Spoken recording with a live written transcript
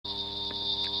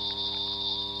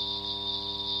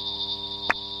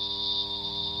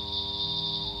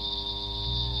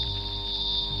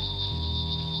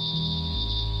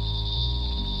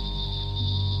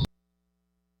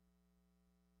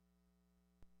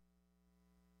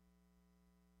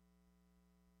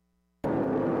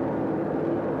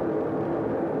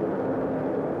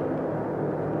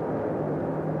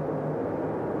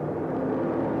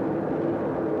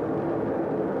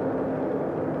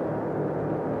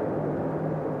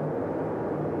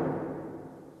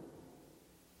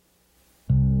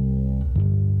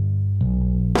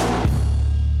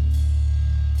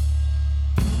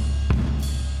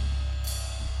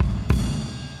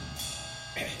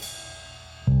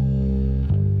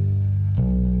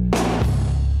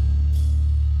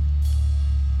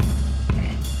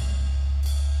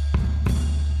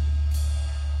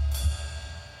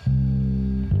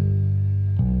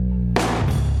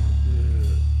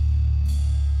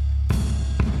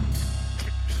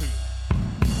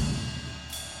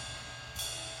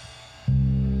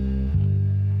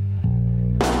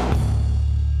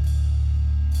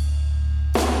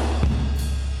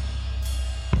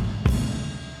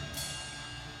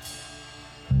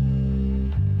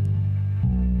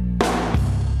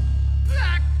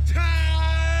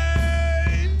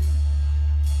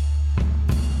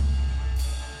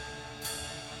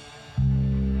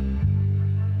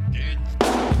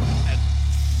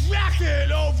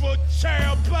over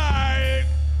champagne.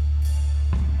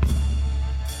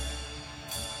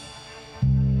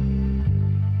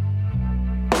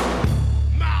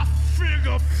 My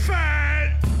figure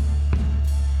fat.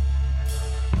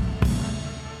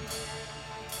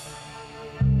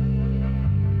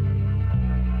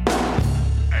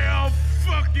 And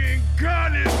fucking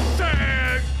gun is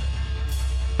sad.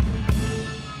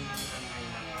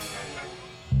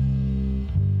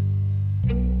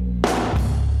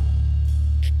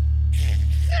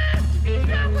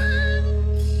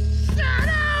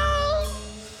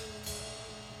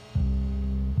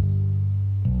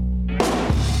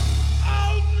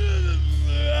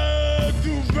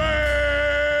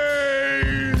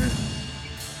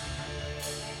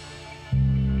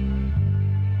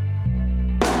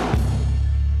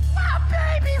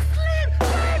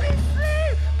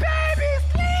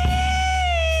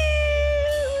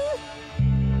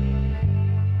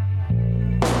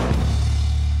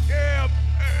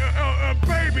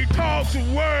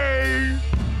 Away.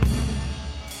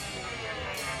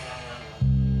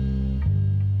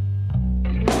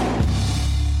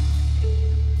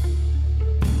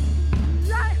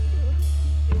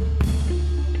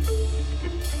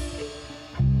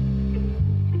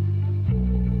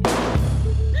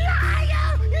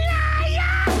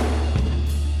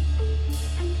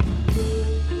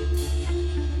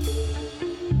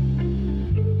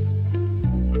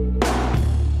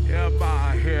 Yeah,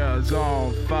 my hair's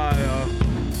on fire.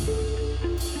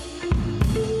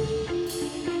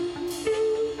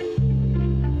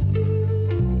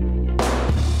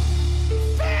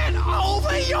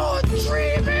 You're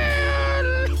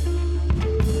dreaming!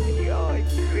 You're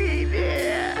dreaming!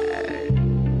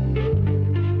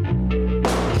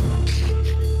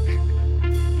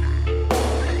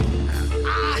 I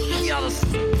hear the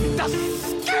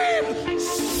scream!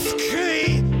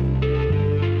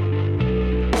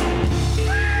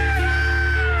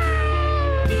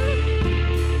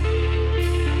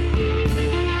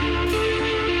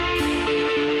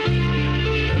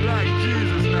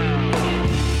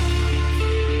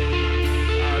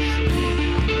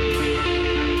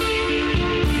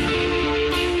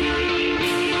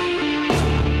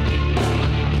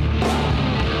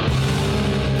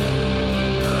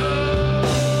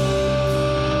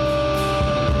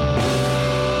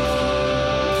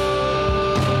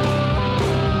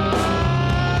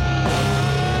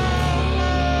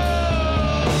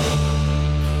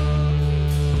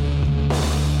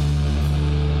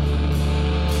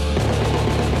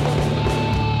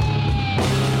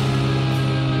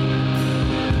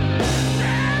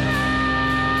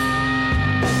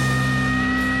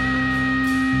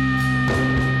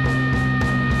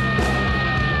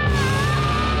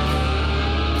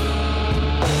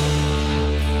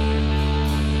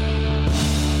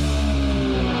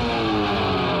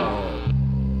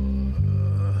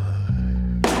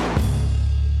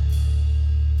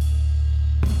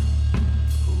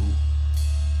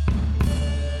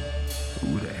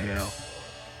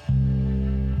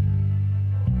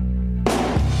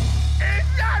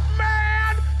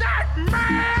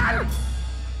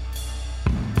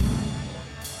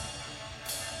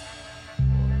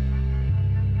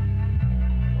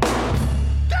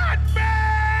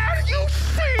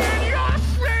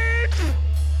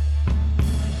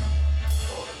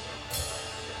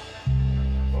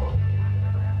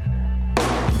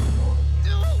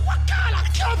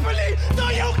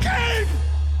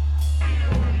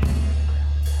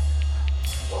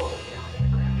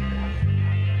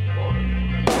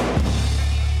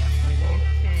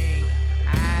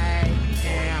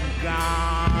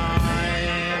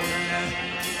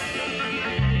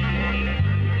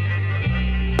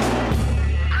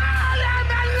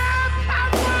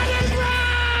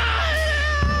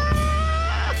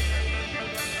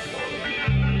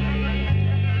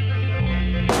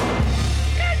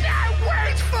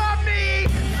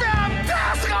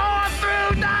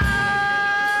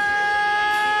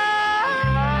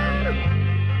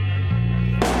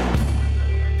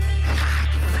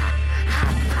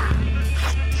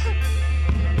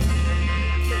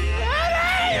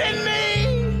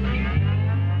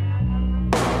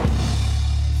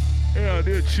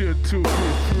 Chill 2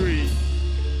 for 3.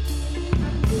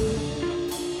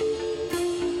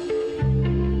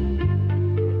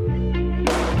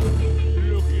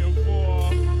 Looking for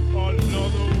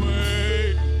another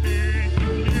way.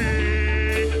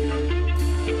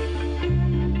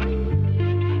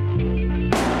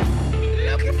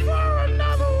 Looking for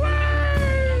another way.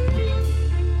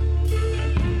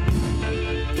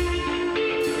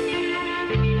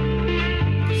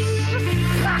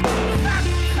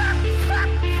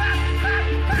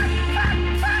 Fuck.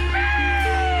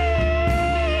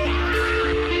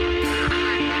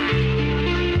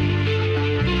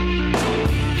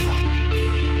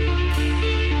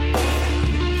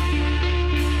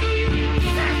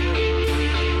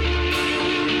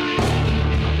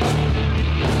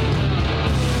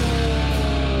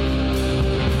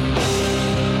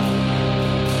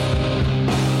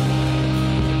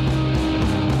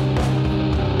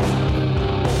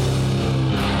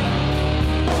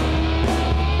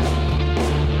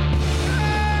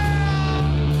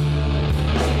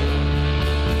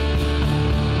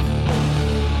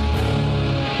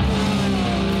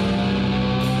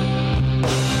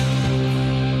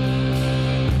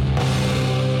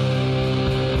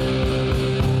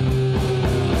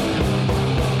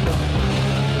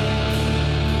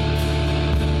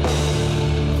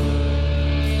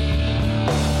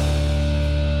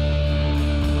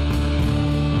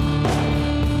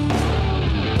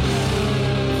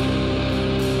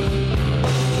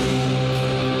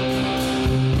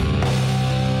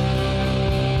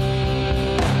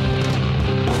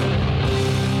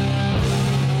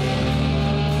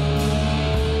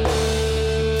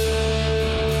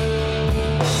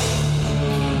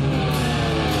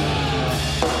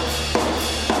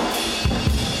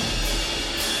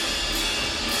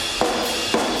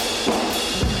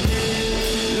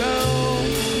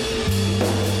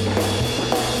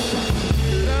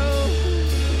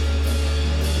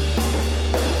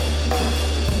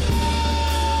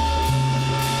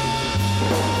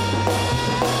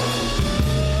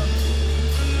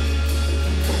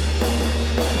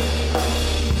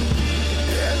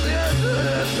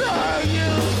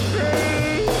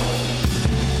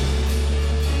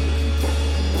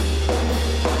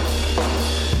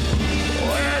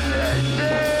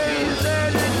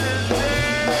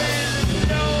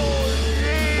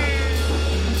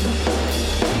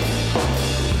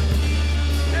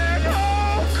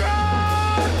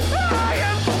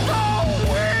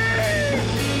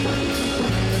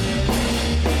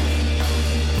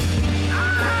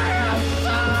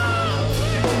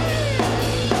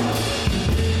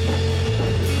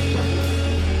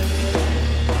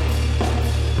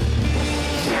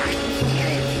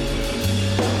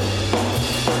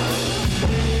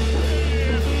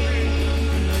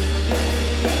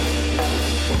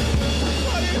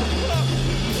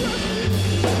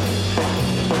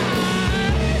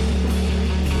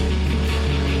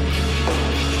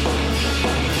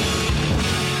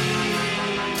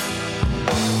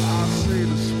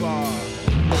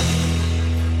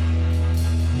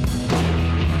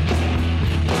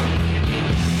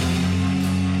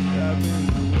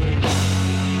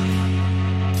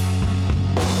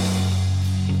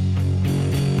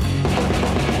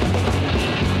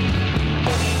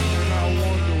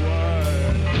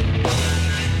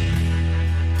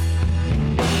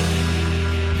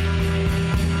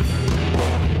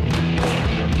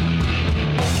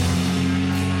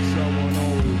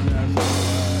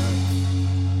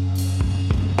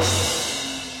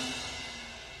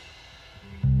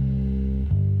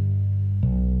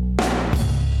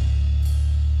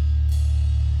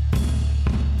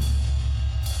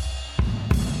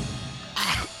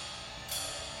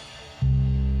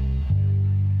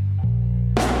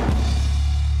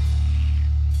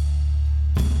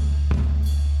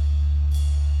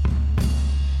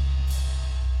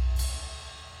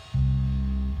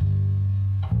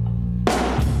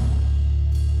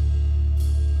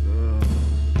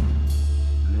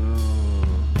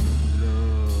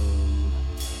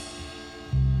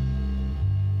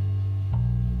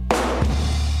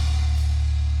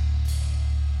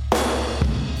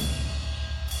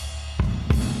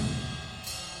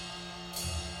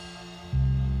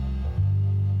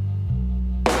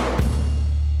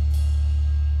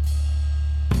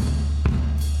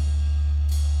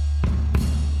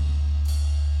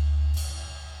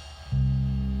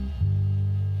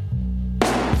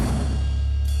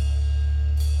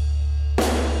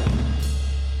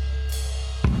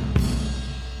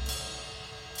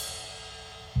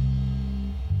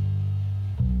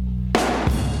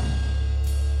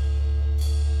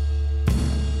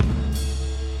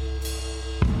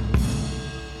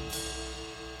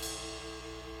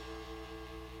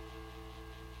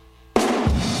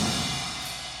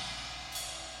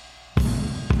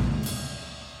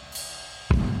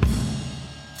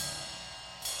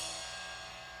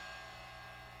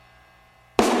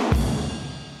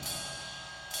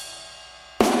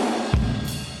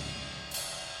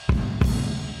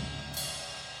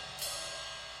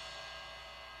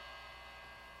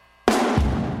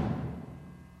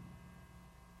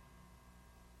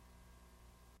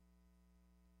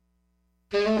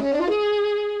 All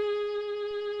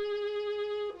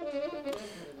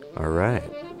right.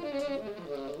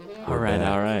 All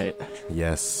right.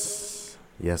 Yes,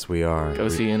 we are. Go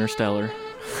see Interstellar.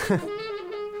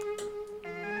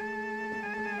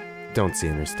 Don't see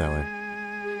Interstellar.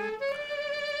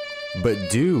 But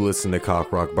do listen to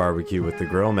Cock Rock Barbecue with the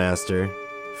Grill Master,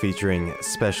 featuring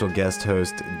special guest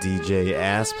host DJ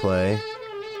AssPlay.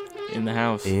 In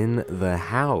the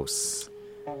house.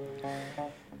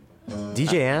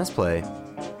 DJ AssPlay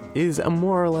is a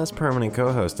more or less permanent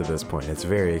co-host at this point. It's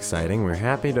very exciting. We're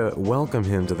happy to welcome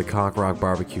him to the Cock Rock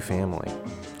Barbecue family.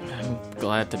 I'm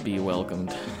glad to be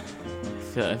welcomed.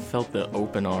 I felt the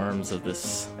open arms of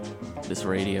this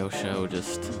radio show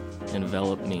just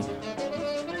envelop me.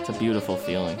 It's a beautiful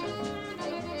feeling.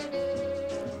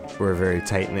 We're a very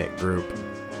tight-knit group.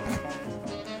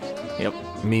 Yep.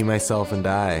 Me, myself, and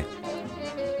I.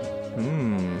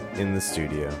 In the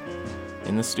studio.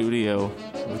 In the studio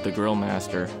with the Grill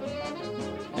Master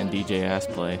and DJ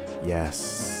AssPlay.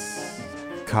 Yes.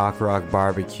 Cock Rock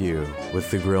Barbecue with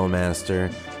the Grill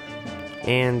Master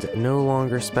and no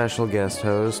longer special guest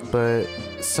host, but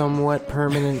somewhat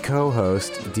permanent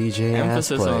co-host, DJ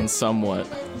Emphasis AssPlay. on somewhat.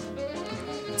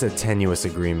 It's a tenuous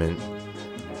agreement.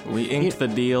 We inked the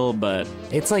deal, but...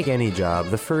 It's like any job.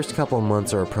 The first couple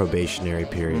months are a probationary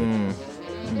period.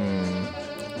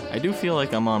 I do feel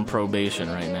like I'm on probation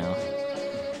right now.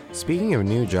 Speaking of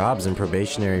new jobs and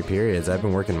probationary periods, I've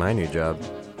been working my new job.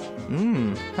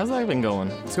 How's that been going?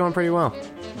 It's going pretty well.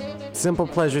 Simple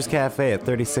Pleasures Cafe at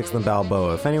 36th and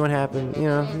Balboa. If anyone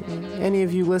any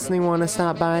of you listening want to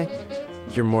stop by,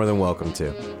 you're more than welcome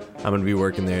to. I'm going to be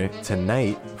working there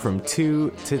tonight from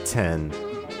 2 to 10.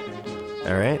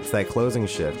 All right? It's that closing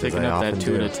shift. Picking up that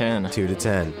 2 to 10. 2 to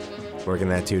 10. Working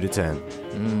that 2 to 10.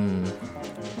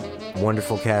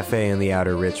 Wonderful cafe in the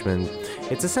outer Richmond.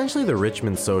 It's essentially the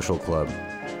Richmond Social Club.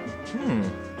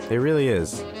 It really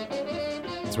is.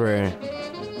 It's where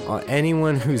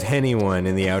anyone who's anyone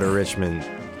in the outer Richmond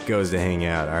goes to hang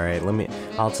out, all right? Let me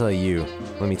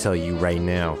tell you right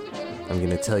now. I'm going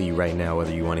to tell you right now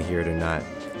whether you want to hear it or not.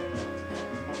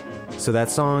 So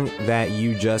that song that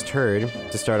you just heard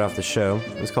to start off the show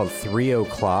is called 3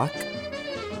 O'Clock.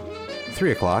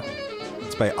 3 O'Clock.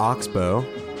 It's by Oxbow.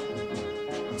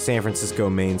 San Francisco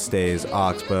mainstays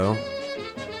Oxbow.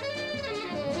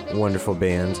 Wonderful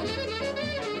band.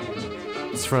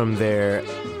 It's from their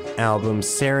album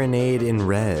Serenade in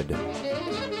Red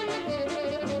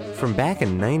from back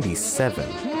in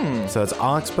 97. So it's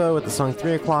Oxbow with the song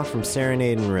 3 O'Clock from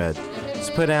Serenade in Red. It's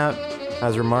put out, I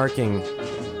was remarking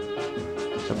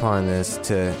upon this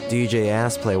to DJ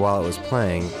AssPlay while it was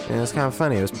playing, and it was kind of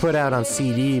funny. It was put out on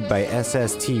CD by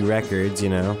SST Records,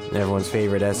 everyone's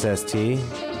favorite SST.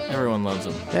 Everyone loves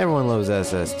them. Everyone loves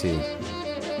SST.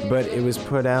 But it was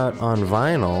put out on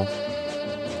vinyl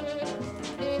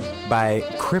by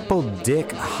Crippled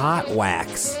Dick Hot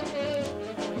Wax.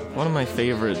 One of my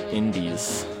favorite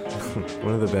indies.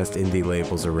 One of the best indie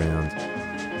labels around.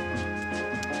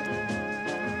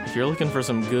 If you're looking for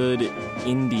some good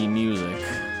indie music,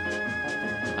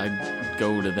 I'd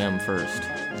go to them first.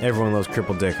 Everyone loves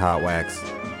Crippled Dick Hot Wax.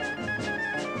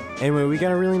 Anyway, we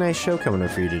got a really nice show coming up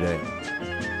for you today.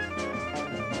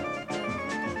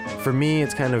 For me,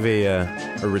 it's kind of a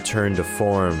return to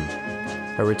form.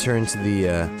 A return to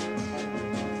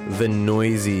the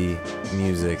noisy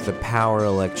music, the power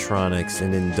electronics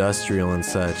and industrial and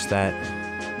such that,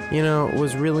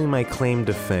 was really my claim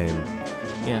to fame.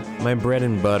 Yeah. My bread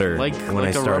and butter when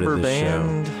I started this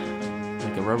show.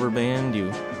 Like a rubber band,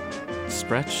 you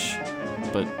stretch,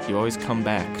 but you always come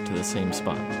back to the same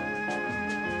spot.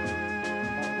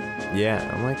 Yeah,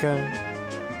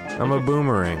 I'm a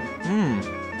boomerang.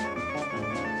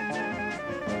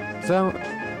 So,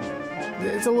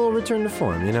 it's a little return to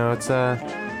form, it's a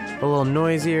little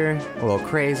noisier, a little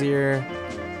crazier,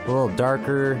 a little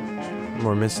darker,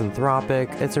 more misanthropic.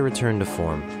 It's a return to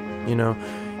form,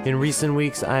 In recent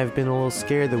weeks, I've been a little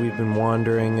scared that we've been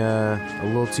wandering a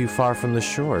little too far from the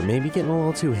shore, maybe getting a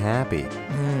little too happy.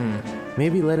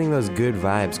 Maybe letting those good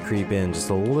vibes creep in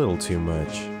just a little too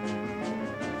much.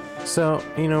 So,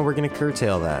 we're going to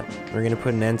curtail that. We're going to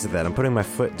put an end to that. I'm putting my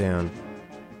foot down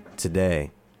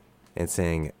today and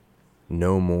saying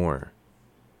no more.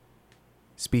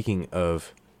 Speaking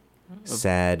of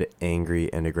sad,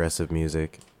 angry, and aggressive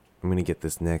music, I'm going to get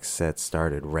this next set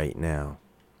started right now.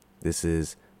 This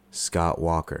is Scott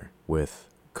Walker with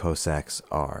Cossacks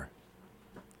Are.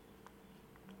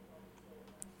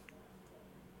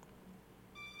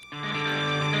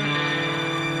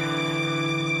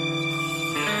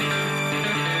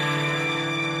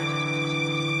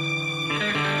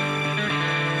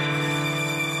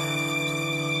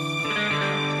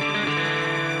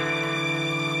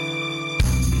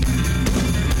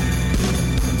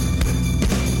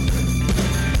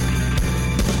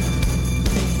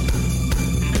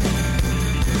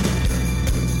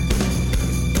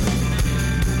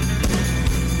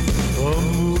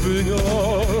 moving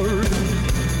art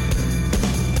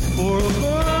for a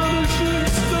vanishing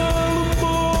style of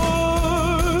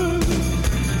mind.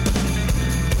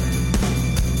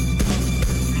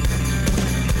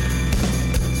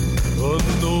 A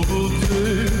noble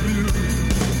debut,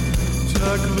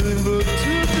 tackling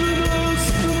vertiginous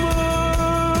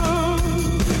demand.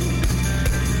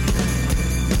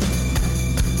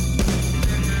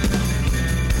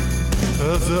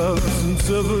 Has absence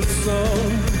ever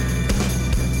sound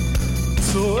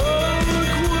so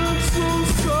eloquent, so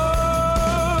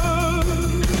sad?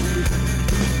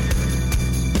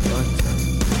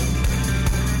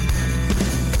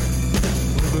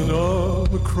 With an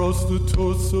arm across the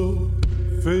torso,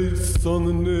 face on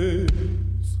the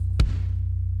nails.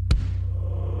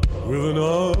 With an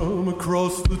arm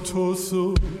across the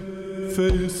torso,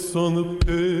 face on the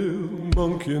pale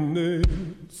monkey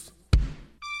nails.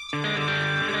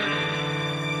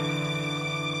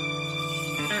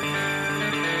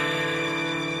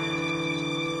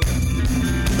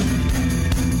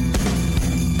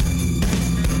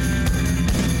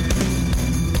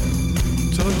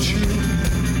 Touch you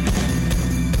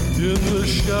in the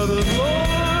shattered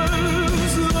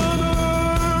lines on earth.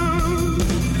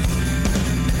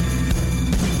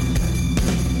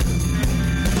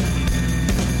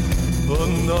 A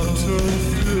nocturne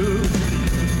filled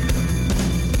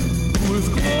with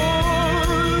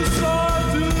glorious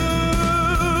ideas.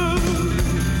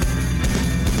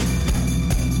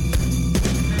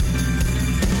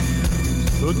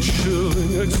 A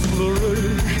chilling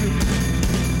exploration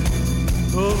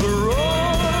of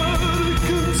erotic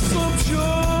consumption.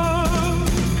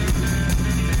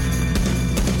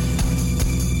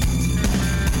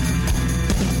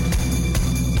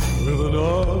 With an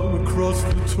arm across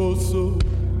the torso,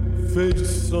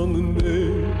 face on the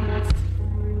nails.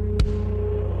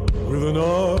 With an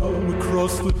arm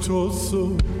across the torso,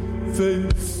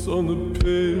 face on the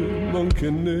pale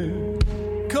monkey nail.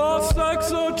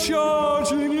 Cossacks are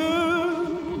charging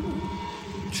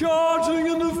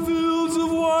in the fields of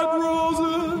white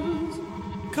roses.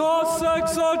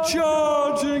 Cossacks are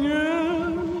charging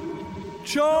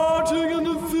in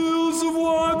the fields of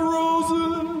white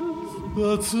roses.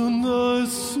 That's a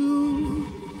nice suit,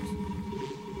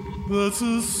 that's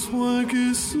a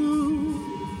swanky suit.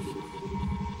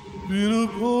 Been a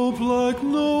pope like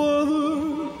no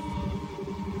other.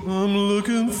 I'm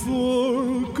looking for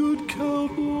a good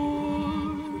cowboy.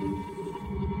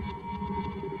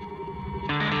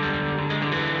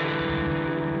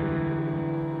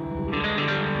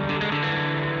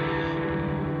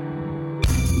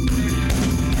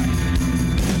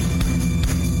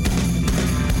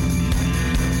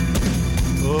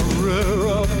 A rare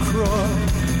outcry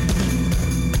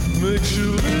makes you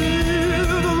lead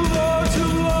a larger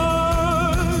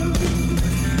life.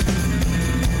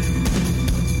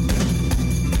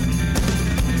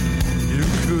 You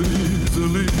could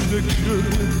easily picture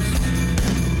this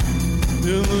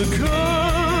in the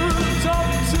current top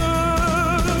 10.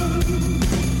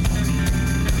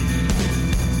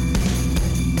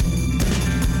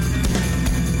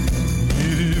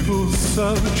 Medieval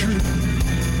savagery,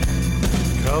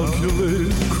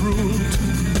 calculated cruelty.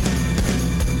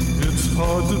 It's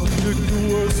hard to pick the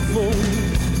worst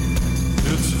moment.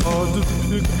 It's hard to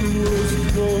pick the worst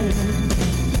moment.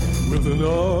 With an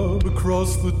arm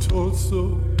across the torso,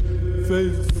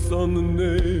 face on the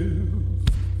nails.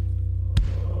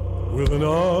 With an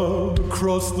arm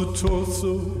across the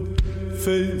torso,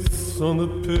 face on the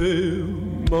pale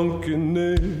monkey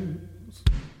nails.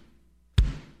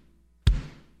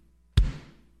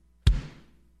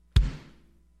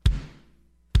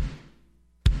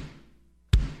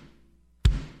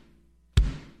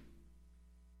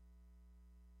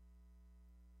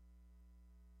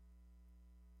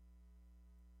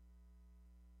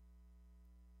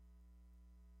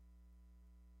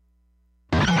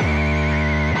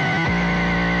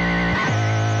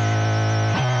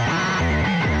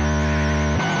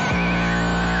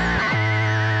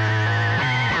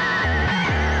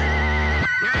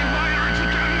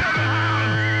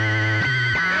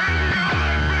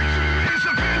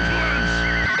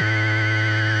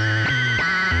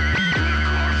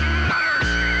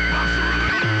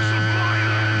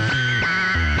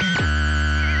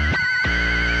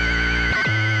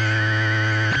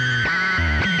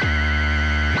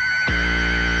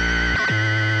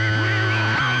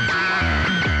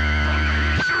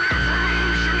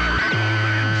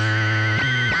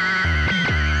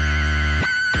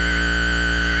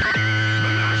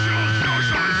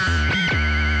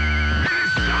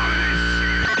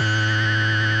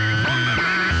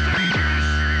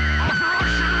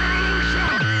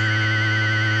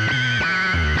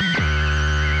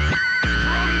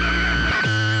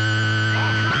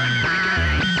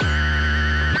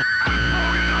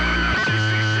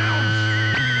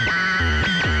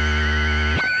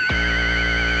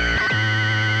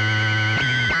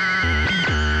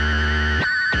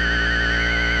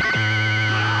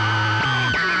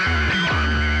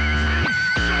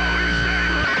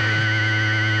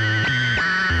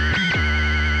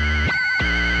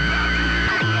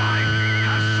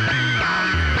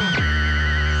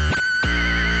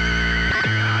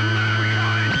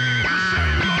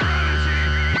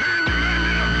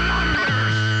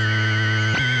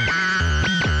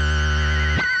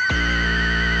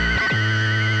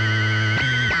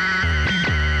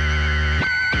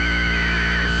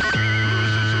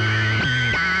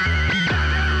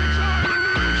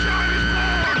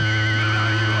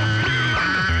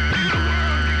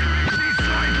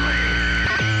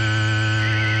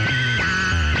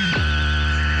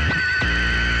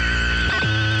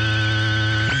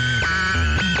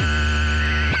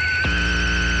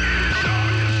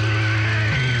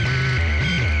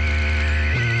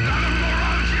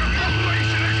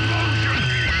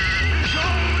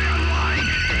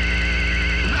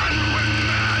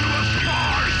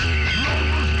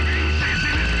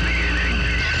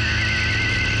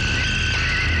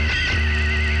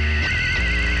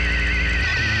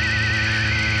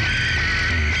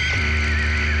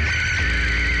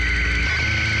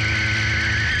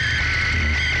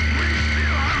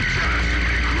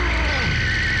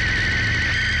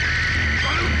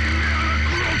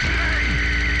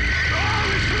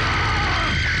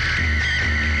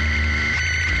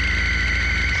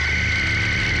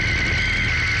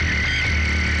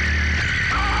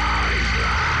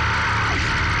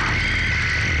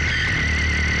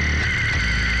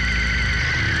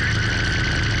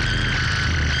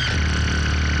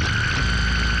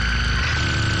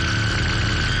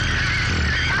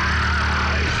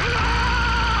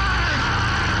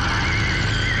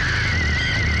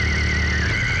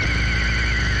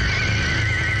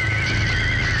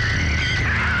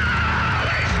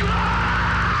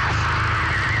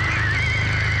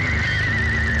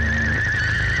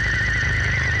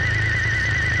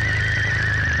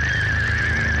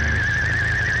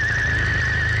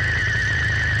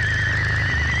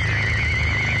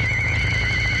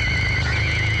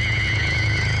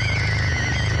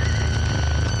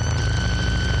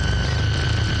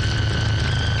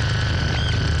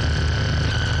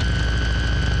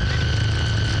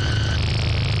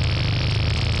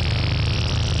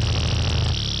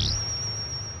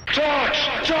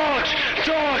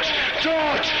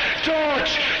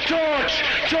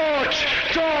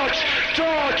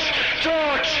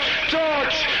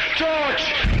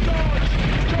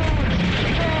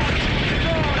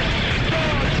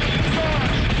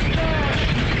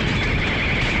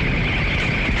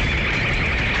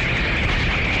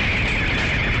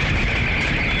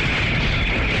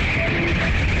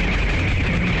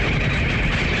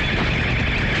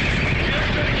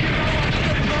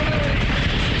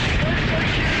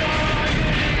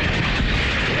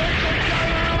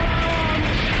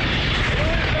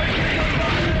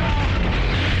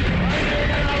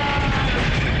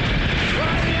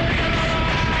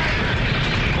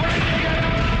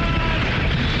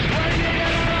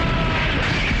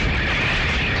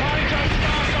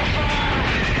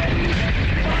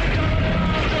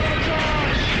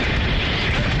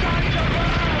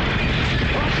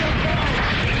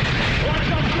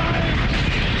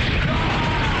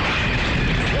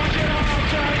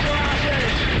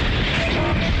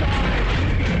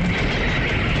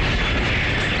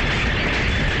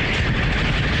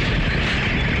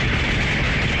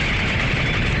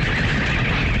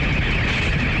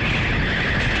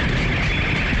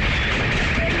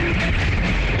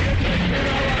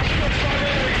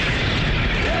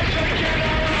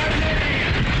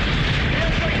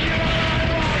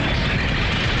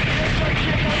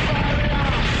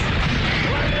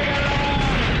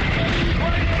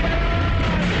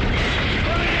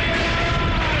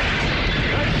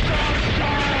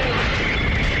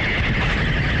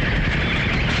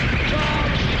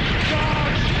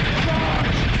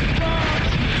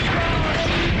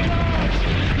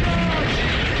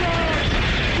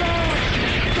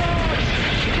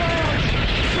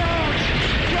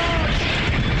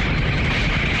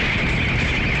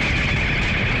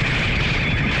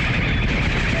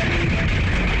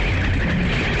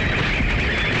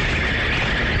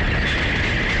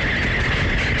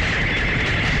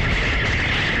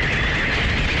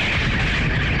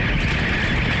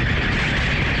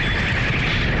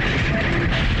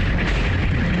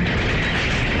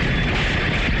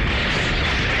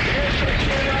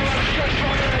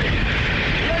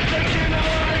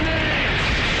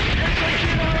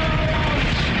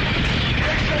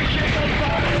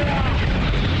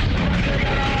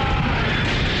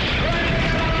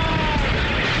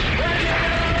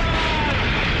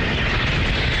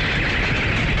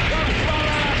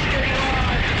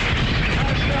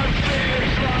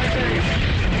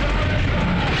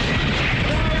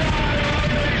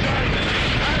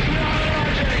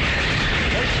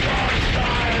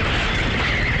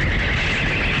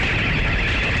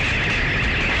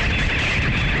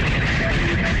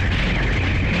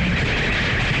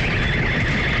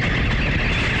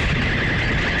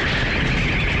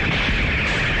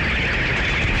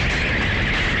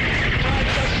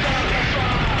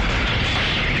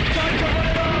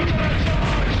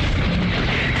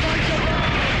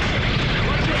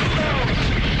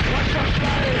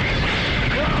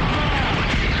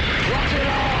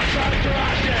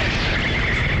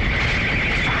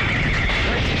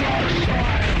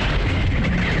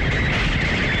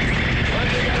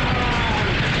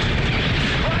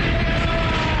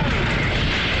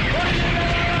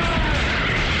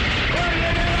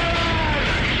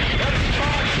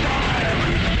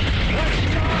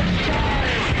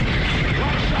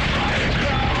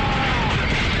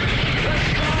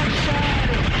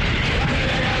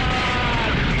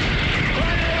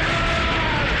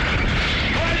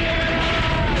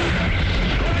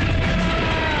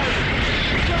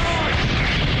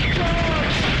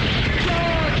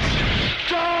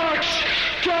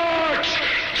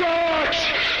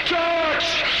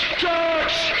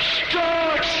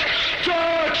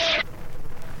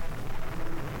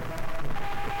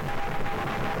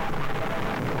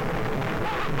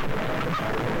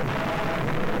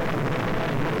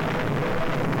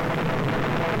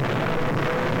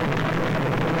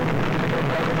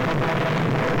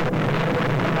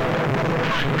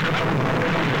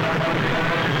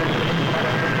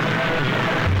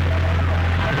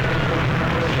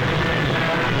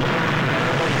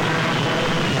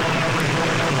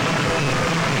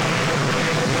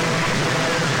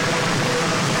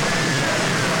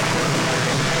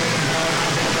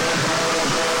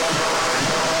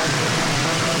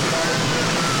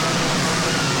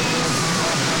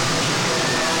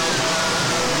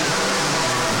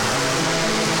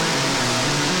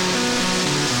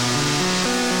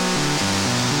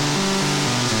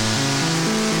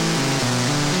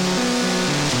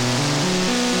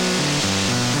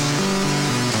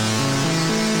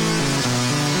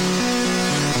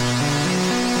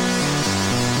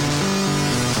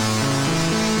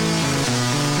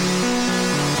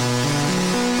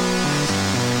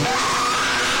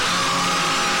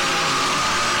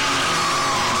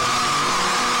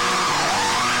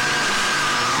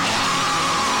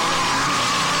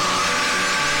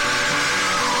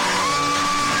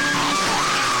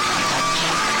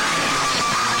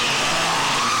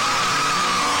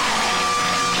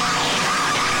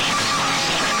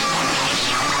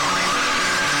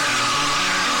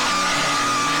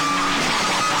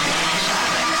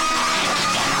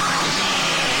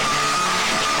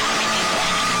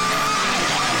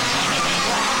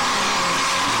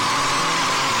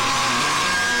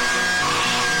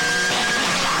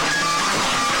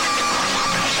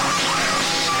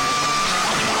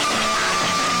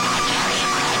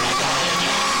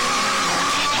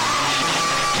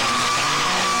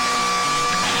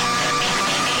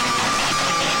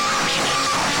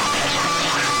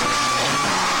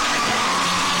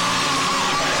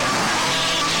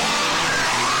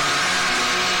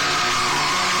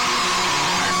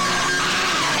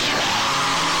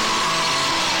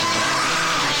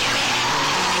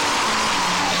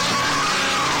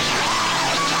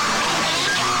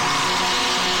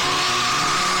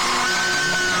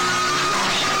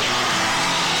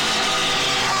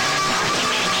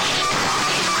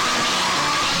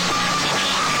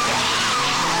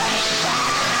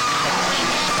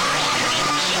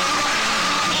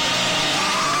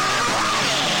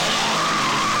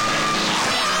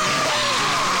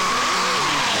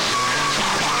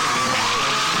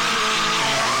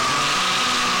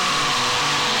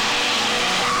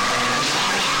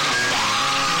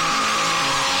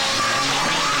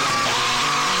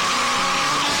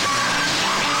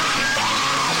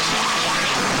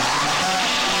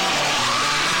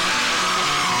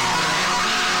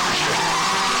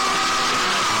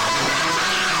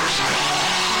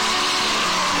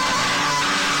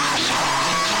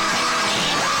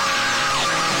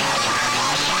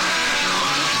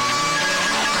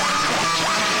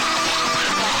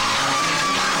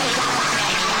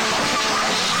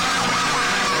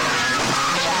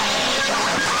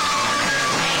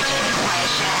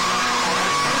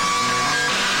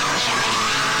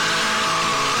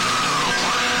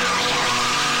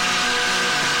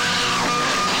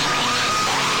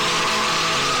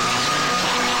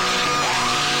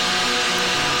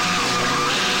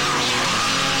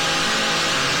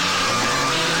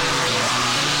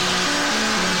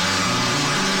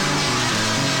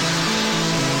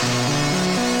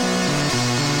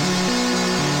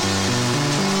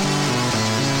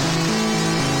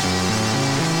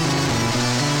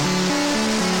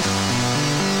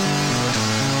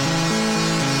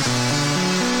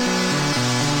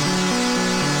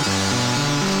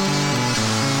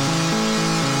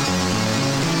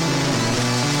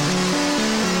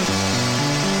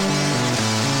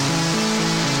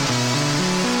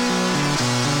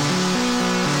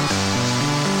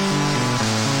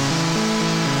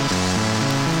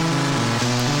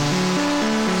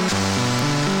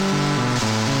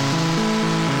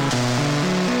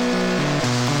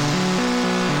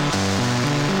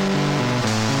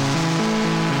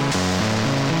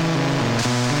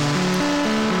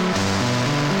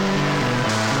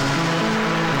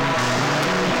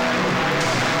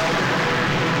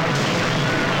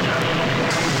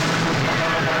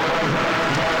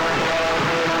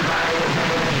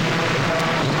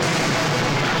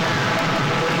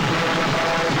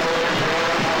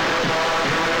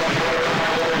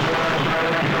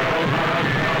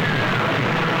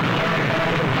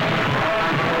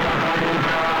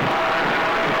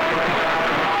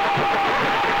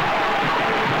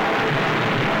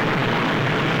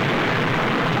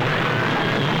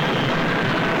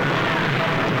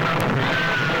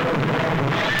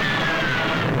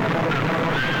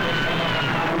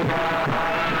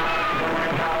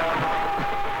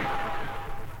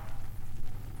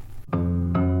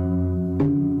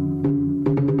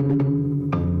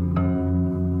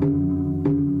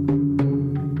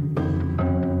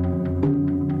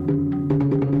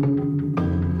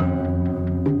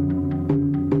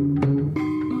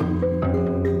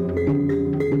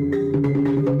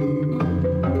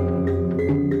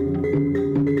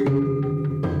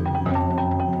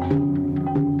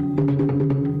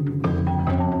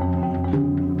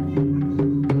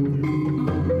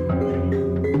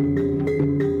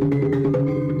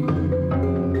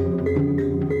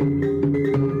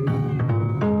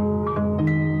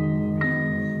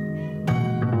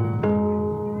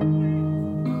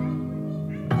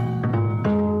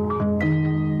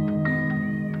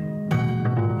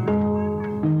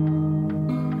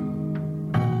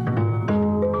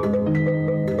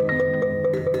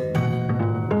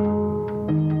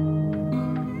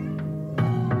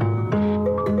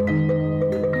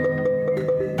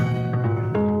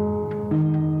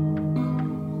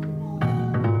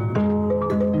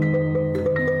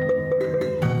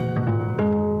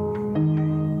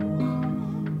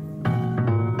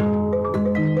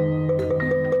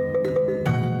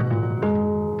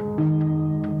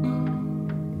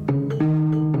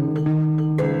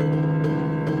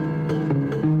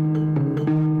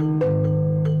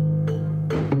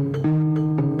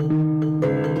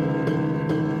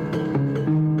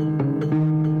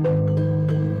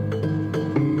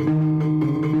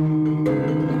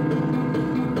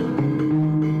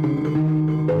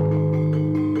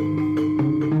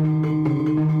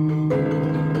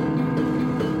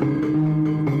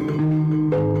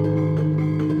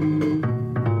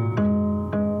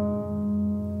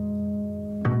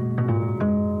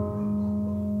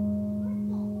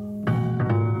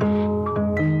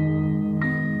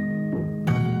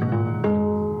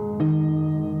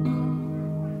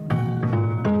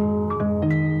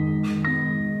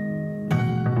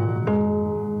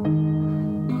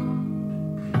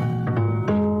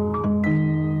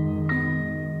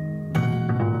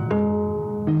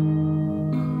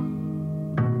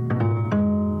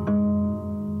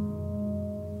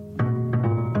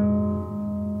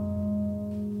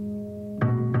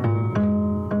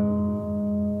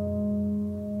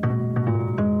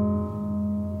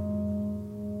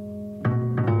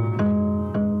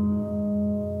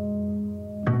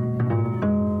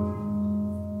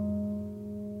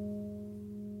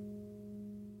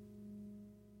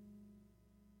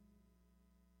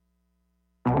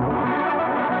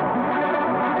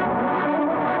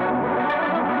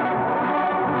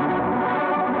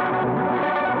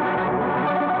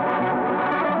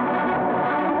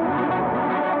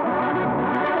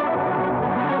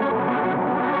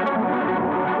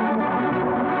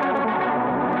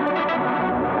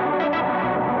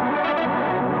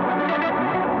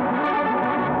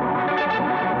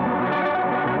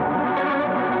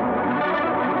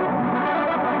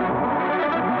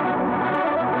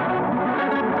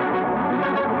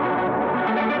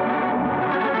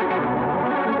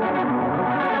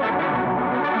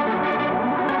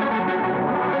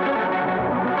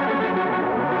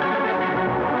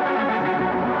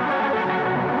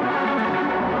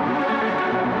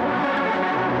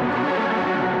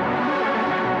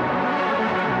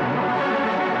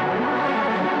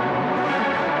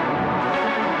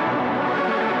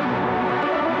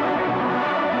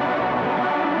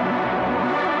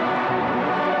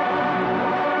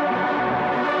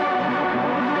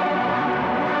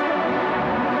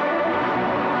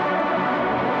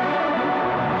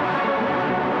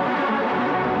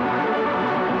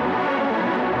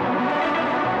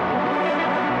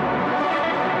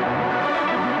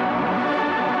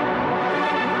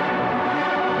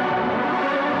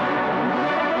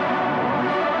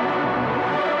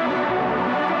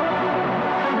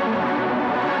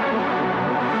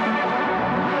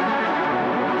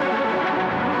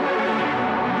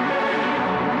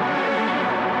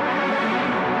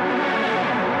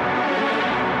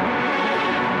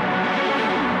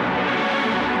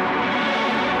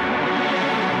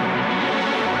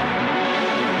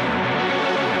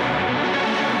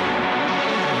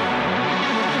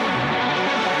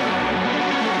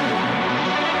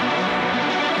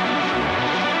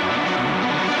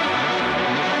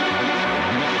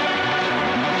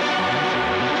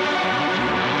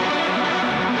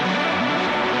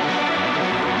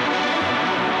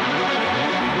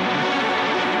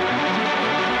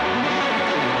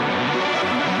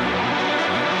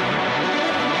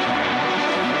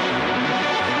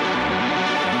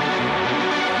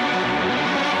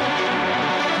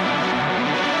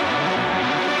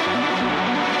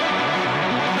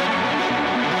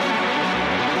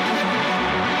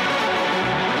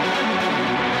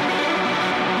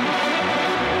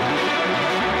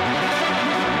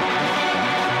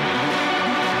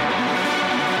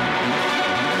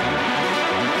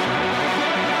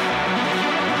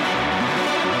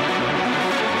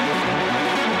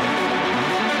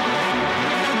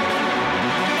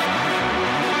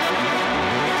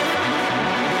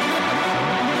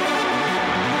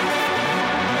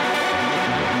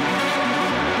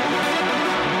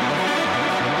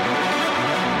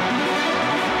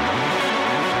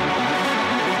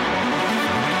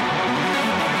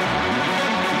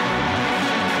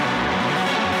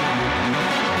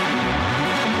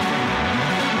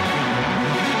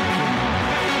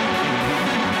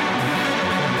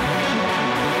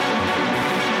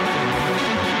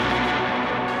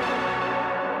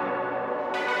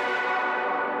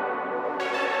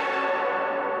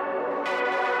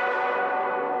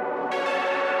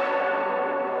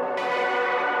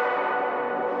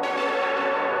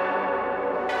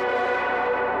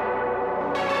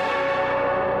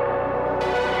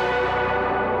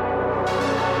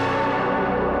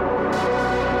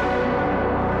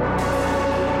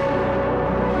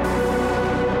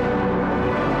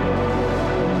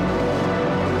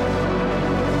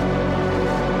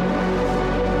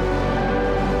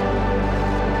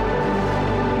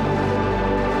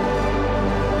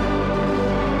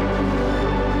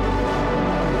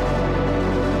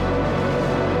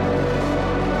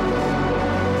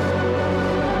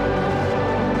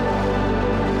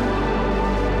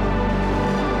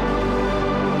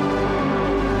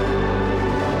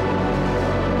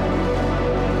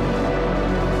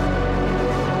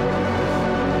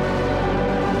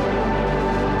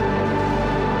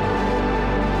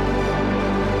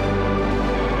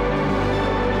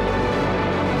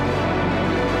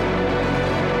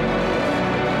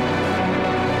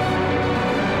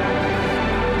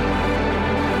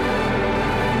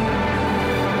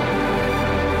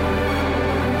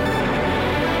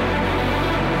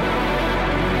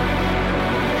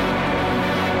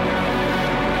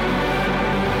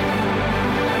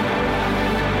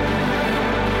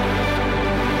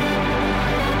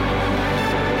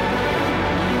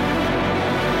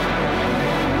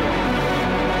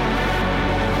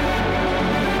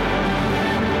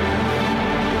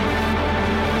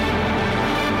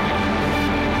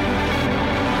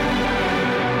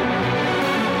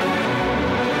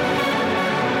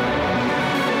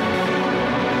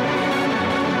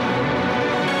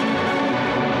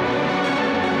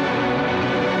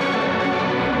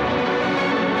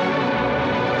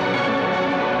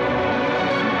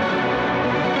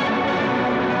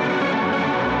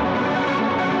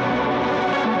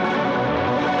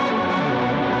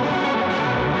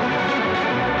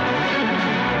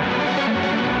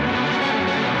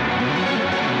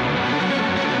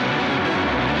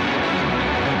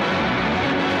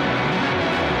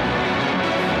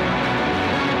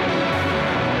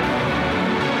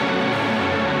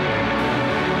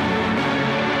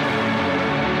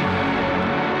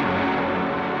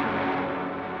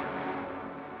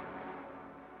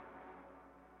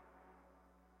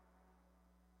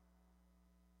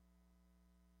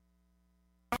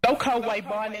 Loco white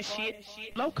bar and that shit.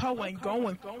 Loco ain't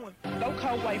going.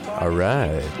 Loco white bar. All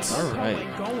right.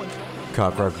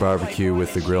 Cock Rock Barbecue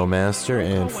with the Grill Master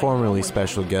and formerly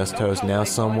special guest host, now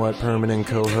somewhat permanent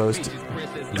co-host,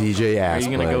 DJ AssPlay. Are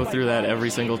you going to go through that every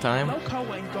single time?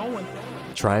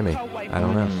 Try me. I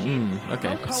don't know.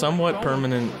 Okay. Somewhat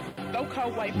permanent.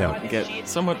 No. Get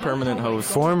somewhat permanent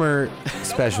host. Former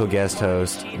special guest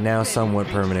host, now somewhat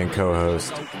permanent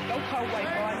co-host,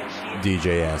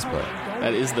 DJ AssPlay.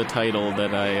 That is the title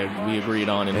that we agreed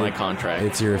on in my contract.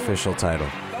 It's your official title.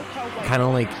 Kind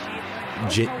of like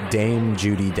Dame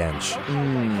Judi Dench.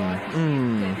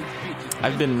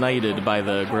 I've been knighted by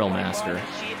the Grill Master.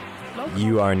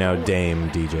 You are now Dame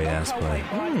DJ AssPlay.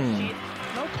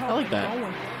 I like that.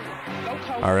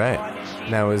 All right.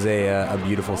 That was a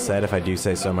beautiful set, if I do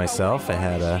say so myself. It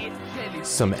had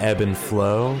some ebb and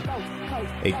flow.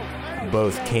 It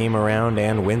both came around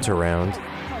and went around.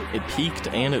 It peaked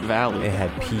and it valleyed. It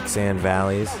had peaks and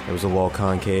valleys. It was a little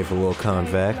concave, a little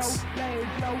convex,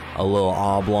 a little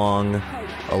oblong,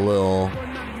 a little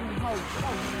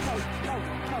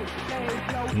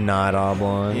not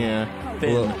oblong. Yeah,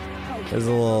 thin. It was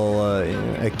a little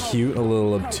acute, a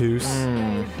little obtuse.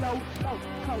 It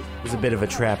was a bit of a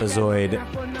trapezoid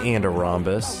and a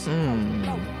rhombus.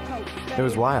 It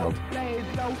was wild.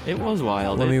 It was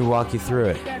wild. Let me walk you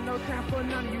through it.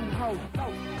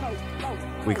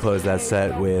 We closed that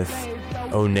set with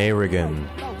Onerigan,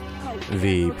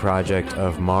 the project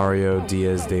of Mario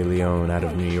Diaz de Leon out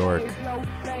of New York.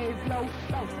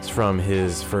 It's from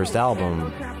his first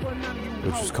album,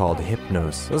 which was called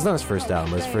Hypnos. It was not his first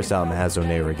album, but his first album has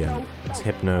Onerigan. It's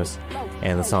Hypnos,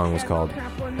 and the song was called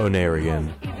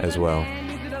Onerigan as well.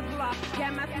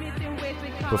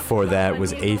 Before that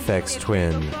was Aphex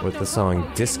Twin with the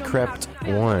song Discrept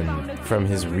 1 from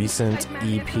his recent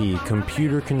EP,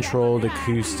 Computer Controlled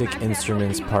Acoustic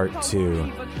Instruments Part 2.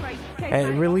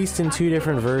 And released in two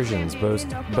different versions,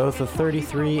 both a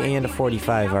 33 and a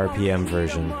 45 RPM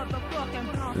version.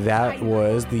 That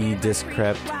was the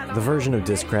version of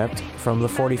Discrept from the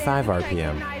 45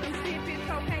 RPM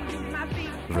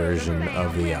version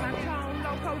of the album.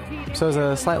 So it's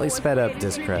a slightly sped up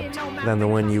Discrept than the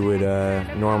one you would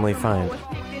normally find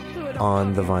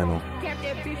on the vinyl.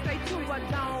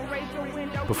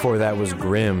 Before that was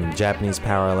Grimm, Japanese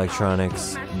power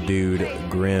electronics dude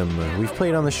Grimm. We've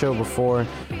played on the show before.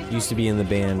 Used to be in the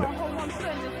band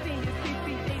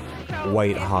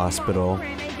White Hospital.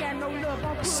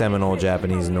 Seminal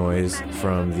Japanese noise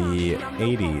from the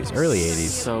 80s, early 80s.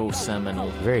 So seminal.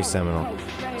 Very seminal.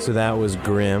 So that was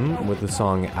Grimm with the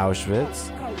song Auschwitz.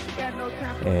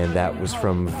 And that was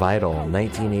from Vital,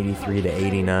 1983 to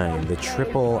 89, the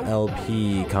triple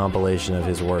LP compilation of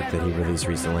his work that he released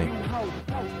recently.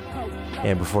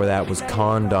 And before that was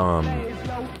Condom,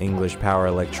 English power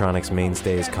electronics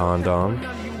mainstays Condom.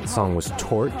 The song was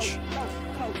Torch,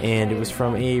 and it was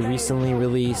from a recently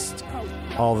released,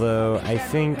 although I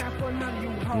think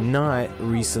not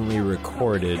recently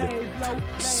recorded,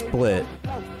 split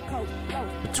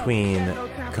between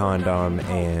Condom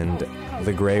and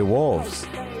the Grey Wolves.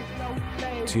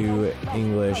 Two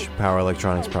English power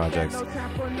electronics projects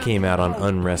came out on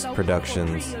Unrest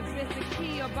Productions.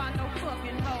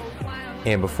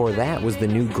 And before that was the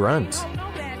new Grunt.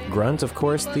 Grunt, of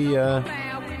course, the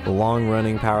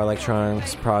long-running power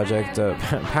electronics project of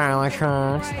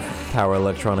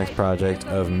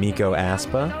Mikko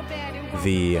Aspa,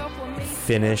 the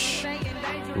Finnish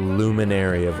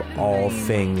luminary of all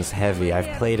things heavy.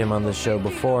 I've played him on the show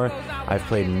before. I've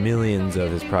played millions of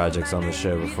his projects on the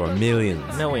show before. Millions.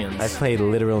 I've played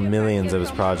literal millions of his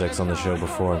projects on the show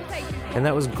before. And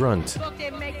that was Grunt.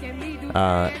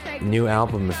 New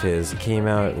album of his came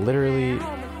out literally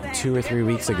 2 or 3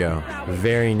 weeks ago.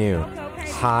 Very new.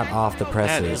 Hot off the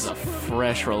presses. That is a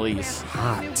fresh release.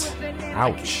 Hot.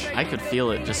 Ouch. I could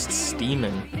feel it just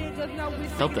steaming.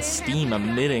 Felt the steam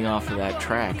emitting off of that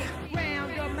track.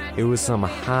 It was some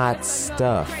hot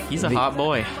stuff. He's a hot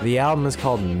boy. The album is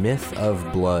called Myth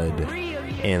of Blood,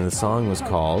 and the song was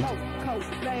called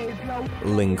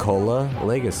Linkola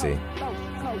Legacy.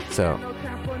 So,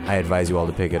 I advise you all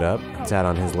to pick it up. It's out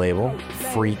on his label,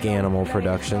 Freak Animal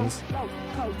Productions.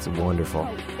 It's wonderful.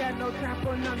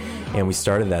 And we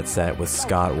started that set with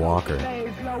Scott Walker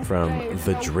from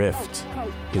The Drift,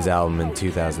 his album in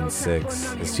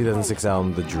 2006. His 2006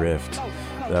 album, The Drift.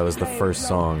 That was the first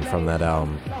song from that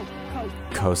album.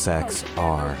 Cossacks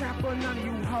Are.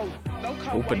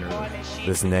 Opener.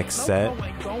 This next set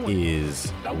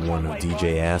is one of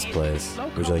DJ AssPlay's.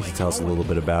 Would you like to tell us a little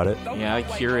bit about it? Yeah, I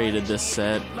curated this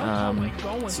set.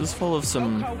 This is full of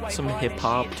some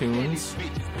hip-hop tunes.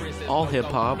 All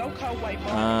hip-hop.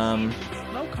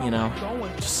 you know,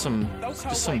 just some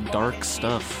dark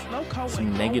stuff,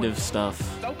 some negative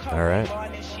stuff. All right,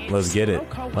 let's get it.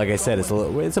 Like I said,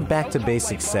 it's a back to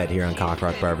basics set here on Cock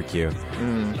Rock Barbecue.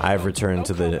 I've returned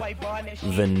to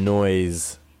the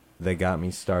noise that got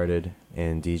me started,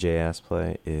 and DJ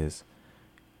AssPlay is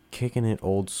kicking it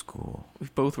old school. We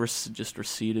both were just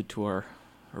receded to our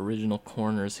original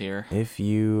corners here. If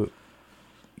you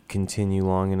continue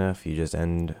long enough, you just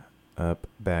end up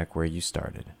back where you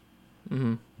started.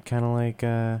 Mm-hmm. Kind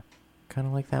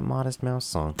of like that Modest Mouse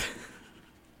song.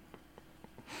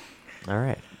 All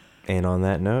right. And on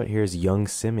that note, here's Young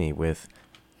Simmy with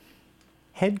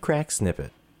Head Crack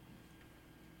Snippet.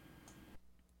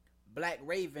 Black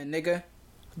Raven, nigga.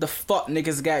 The fuck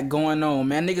niggas got going on,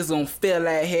 man? Niggas gonna feel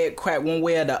that head crack one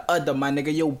way or the other, my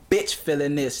nigga. Yo, bitch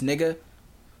feeling this, nigga.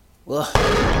 Ugh.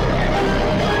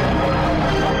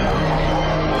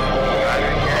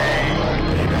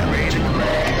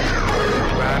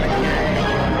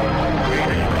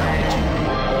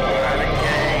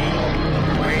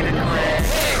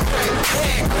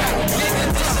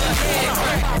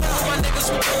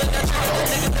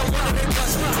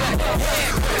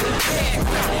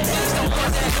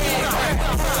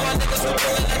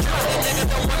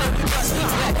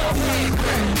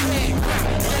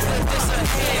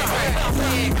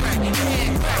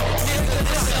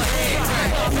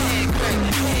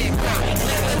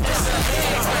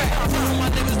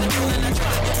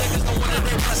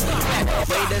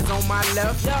 Raiders on my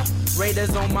left,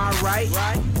 Raiders on my right.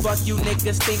 Fuck you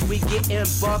niggas think we getting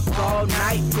bucked all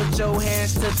night. Put your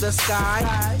hands to the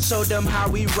sky, show them how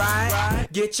we ride.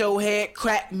 Get your head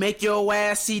cracked, make your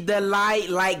ass see the light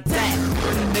like that.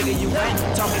 Nigga, you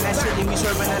wet, talking that shit, we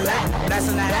serving a lot.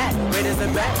 Blasting that hat, Raiders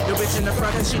in back. The bitch in the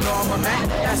front, cause she know I'm a man.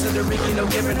 After the Ricky, no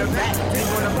giving her back. Deep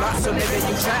on the block, so nigga,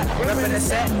 you trap. Reppin' the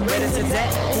set, Raiders to that.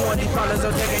 Who want these callers,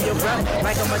 I'm taking your breath.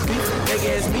 Like I'm a thief, nigga,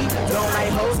 it's me. Don't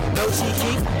like hoes, no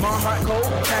cheeky. My heart cold,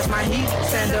 catch my heat.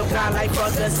 Stand up guy like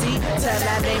fuck a seat. Tell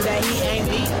that name that he ain't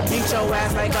me. Beat your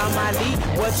ass like I'm my lead.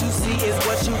 What you see is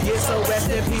what you get, so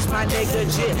rest in peace, my nigga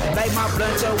jit. Like my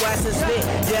blunt, your ass is lit.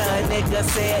 Yeah, a nigga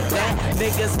said that.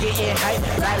 Niggas getting hype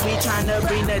like we tryna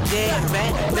bring the dead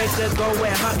back. Nigga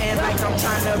going hunting like I'm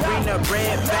tryna bring the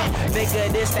bread back.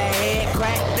 Nigga, this that head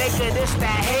crack. Nigga, this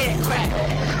that head crack.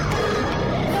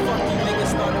 Fuck you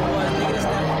niggas thought it was. Nigga, this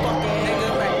that fucking nigga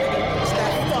crack. Nigga, this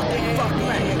that fucking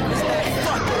crack. This that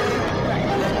fucking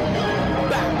crack.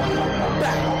 Back,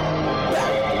 back,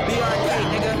 back. BRK,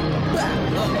 nigga. Back,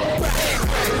 head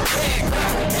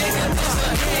crack. Nigga, this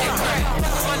a head crack.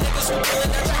 My niggas who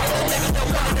pulling that trigger, the niggas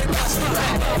don't want it to bust me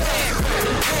back. Head crack.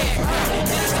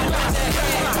 Niggas don't want that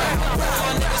head crack.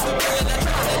 My niggas who pulling that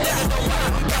trigger, the niggas don't want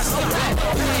it to bust me back.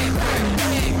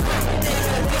 Head crack.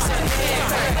 Nigga, this a head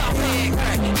crack. Head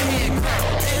crack.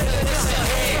 Nigga, this a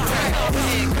head crack.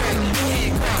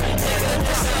 Head crack. Nigga,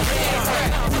 this a head crack.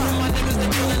 My niggas they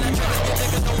pulling that trigger, the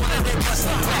niggas don't want it to bust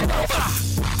me back.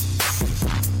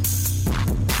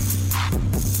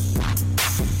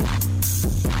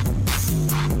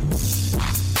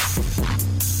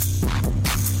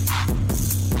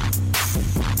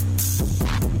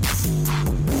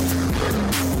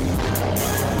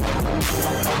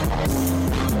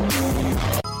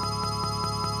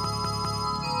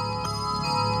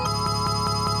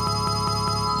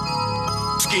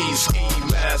 Ski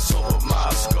mask over my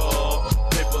skull.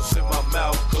 Papers in my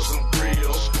mouth cause I'm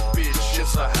real. Bitch,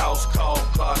 it's a house called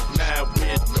Block 9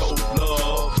 with no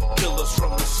love. Killers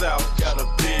from the south got a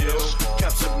bill.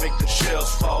 Caps that make the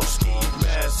shells fall. Ski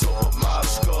mask over my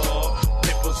skull.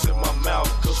 Papers in my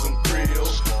mouth cause I'm real.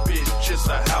 Bitch, it's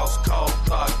a house called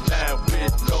Block 9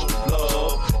 with no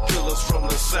love. Killers from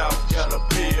the south got a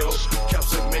bill.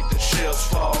 Caps that make the shells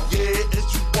fall. Yeah,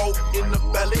 as you walk in the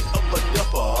belly of a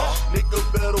dipper, nigga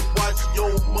better watch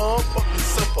your motherfucking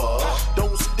zipper.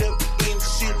 Don't step in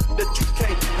shit that you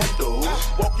can't handle.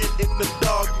 Walking in the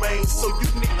dark, man, so you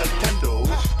need a candle.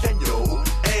 Can your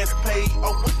ass pay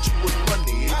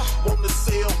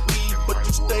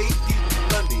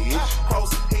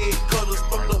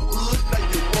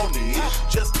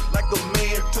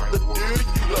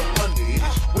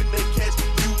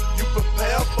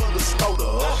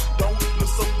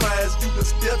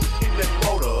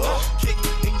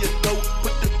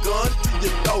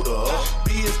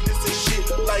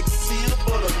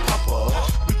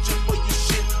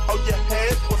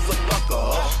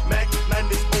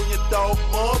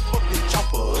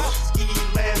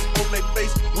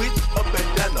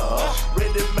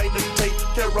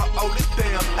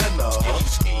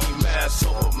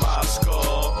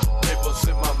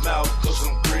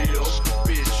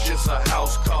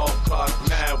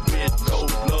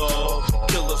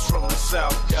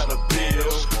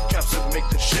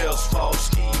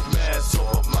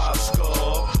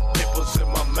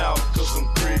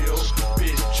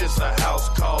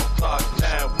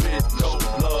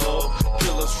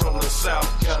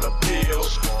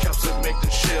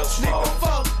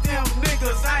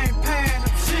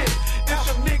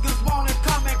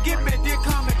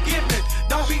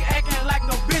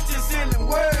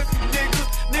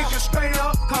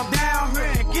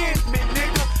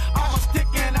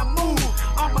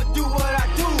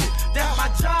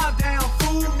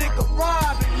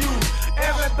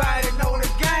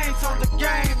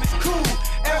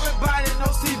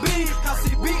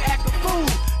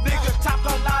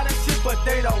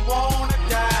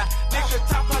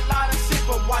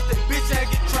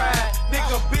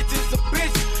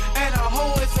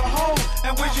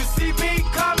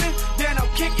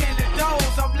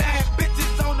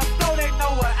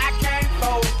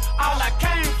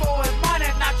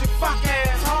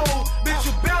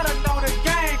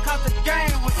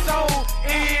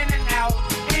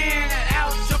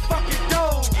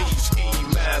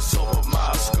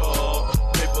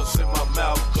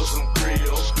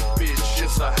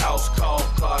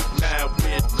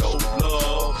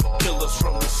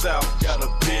south, got a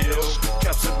bill.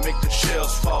 Caps that make the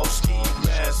shells fall. Ski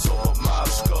mask over my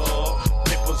skull.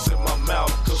 Papers in my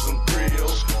mouth, cause I'm real.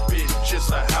 Bitch,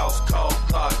 it's a house called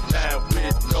Block 9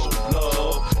 with no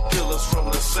love. Killers from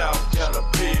the south, got a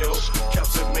bill.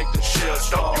 Caps that make the shells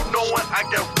fall. Don't you know what? I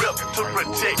got rep to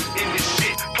protect in this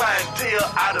shit. Clientele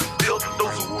out of built,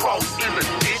 those who cross in the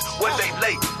ditch. When they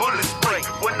lay, bullets spray.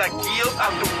 When I give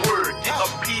out the word, get a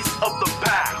piece of the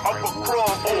pie. Off a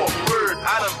crumb or a bird.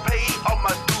 I done paid all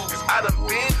my dues. I done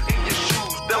been in your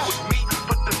shoes. That was me,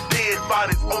 put the dead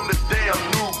bodies on the damn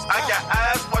news. I got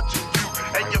eyes watching you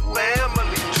and your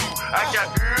family too. I got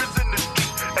ears in the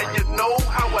street and you know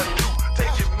how I do.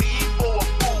 Taking me for a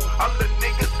fool. I'm the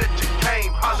nigga that you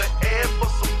came. Holler at for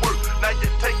some work. Now you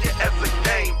take it as a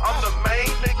game. I'm the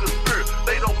main nigga here.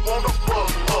 They don't wanna bug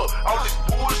up. All this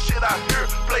bullshit I hear.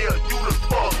 Player, you the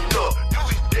fucked up. You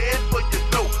be dead for your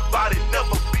dough. Body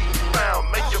never be found.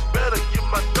 Make you better give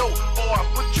my dough before I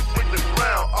put you in the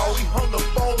ground. Oh, he hung the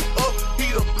phone up.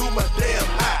 He done blew my damn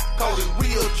high. Call it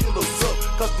real killers up.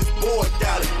 Cause this boy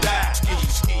gotta die.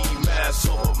 Ski mask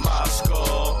over my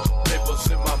skull. Papers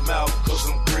in my mouth cause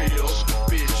I'm real.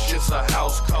 Bitch, it's a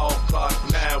house called Block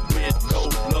 9 with no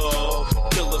love.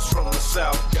 Killers from the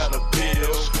south got a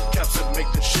bill. Caps that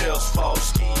make the shells fall.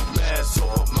 Ski mask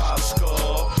over my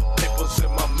skull. Papers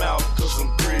in my mouth cause I'm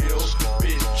real.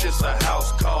 Bitch, it's a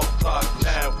house called Block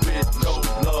 9 with no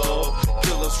love.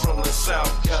 Killers from the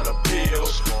south got a bill.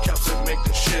 Caps that make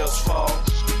the shells fall.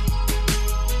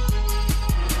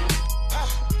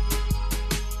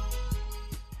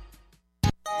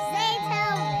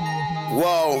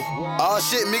 Whoa. Oh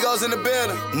shit, Migos in the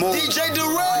building. Move. DJ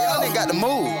Durrell. Y'all nigga got to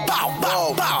move. Bow,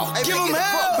 bow, bow. Hey, give him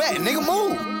hell. Back, nigga,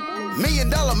 move. $1 million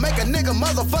make a nigga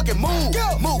motherfucking move.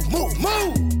 Yo. Move, move,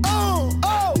 move. Oh.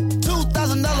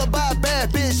 $2,000 buy a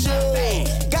bad bitch.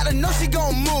 Gotta know she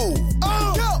gon' move.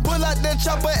 Pull out that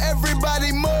chopper,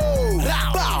 everybody move.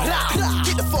 Bow, bow.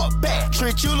 Get the fuck back.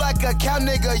 Treat you like a cow,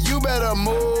 nigga, you better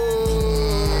move.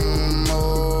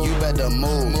 You better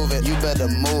move, move it. You better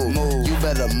move, move. You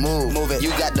better move, move it. You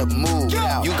got to move, you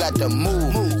got to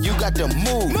move, you got to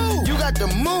move, you got to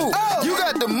move, you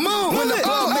got to move. When the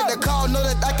plug make the call, know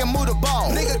that I can move the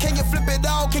ball. Nigga, can you flip it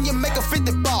all? Can you make a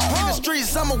 50 ball? In the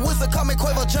streets, I'm a wizard, call me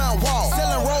Quavo John Wall.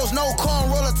 Selling rolls, no corn,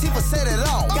 roller Tifa, set it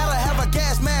all. Gotta have a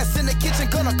gas mask in the kitchen,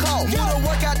 gonna call. You to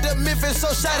work out the Memphis, so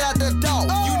shout out the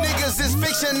dog. You niggas is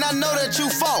fiction, I know that you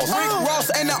false. Rick Ross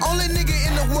ain't the only nigga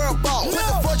in the world ball. Put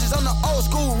the forges on the old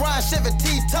school Ryan Chevy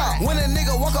T-top. When a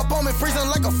nigga walk up on me, freezing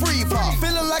like a free fall.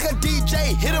 Feeling like a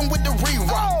DJ, hit him with the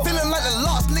re-rock. Feeling like the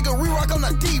lost nigga, re-rock on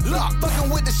the D-block. Fucking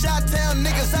with the Chi-Town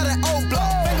niggas out of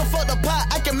O-block. Finger for the pot,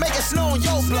 I can make it snow on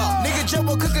your block. Nigga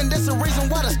jumbo cooking, that's the reason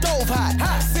why the stove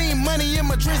hot. Seen money in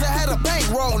my dreams, I had a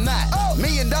bankroll knot. $1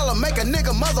 million make a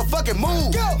nigga motherfucking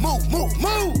move. Move, move,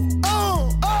 move.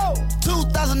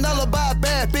 $2,000 buy a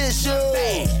bad bitch.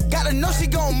 Gotta know she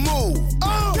gon' move.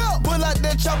 Pull out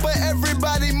that chopper,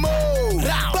 everybody move.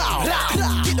 Bow,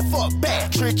 get the fuck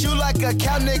back. Treat you like a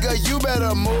cow, nigga, you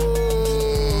better move.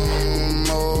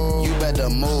 You better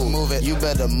move, move it. You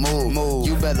better move, move.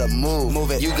 You better move,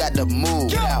 move it. You got to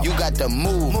move, you got to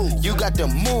move, you got to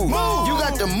move, you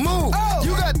got to move,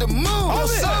 you got to move.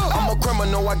 I'm a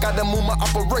criminal, I got to move my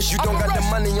operation. You don't got the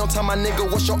money on time, my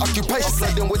nigga. What's your occupation?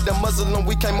 Flooding with the Muslim,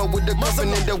 we came up with the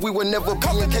covenant that we would never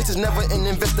be in cases, never in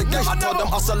investigation. Told them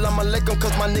assalamu alaikum,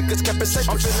 cause my niggas kept it safe.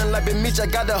 I'm feeling like Mitch, I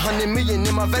got 100 million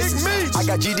in my veins. I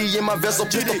got GD in my vessel,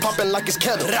 pistol popping like it's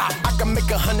kettle. I can make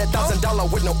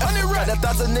 $100,000 with no effort. Got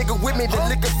 1,000 nigga with me, they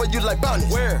looking for you like bounty.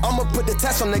 I'ma put the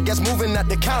tax on the gas, moving out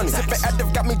the county. Sipping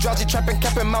active, got me drowsy, trapping,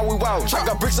 capping, Maui wow. I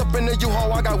got bricks up in the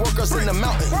U-Haul, I got workers in the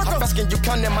mountain. How fast can you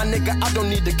count them, my nigga? I don't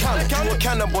need to count it. You a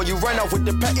cannibal, you ran out with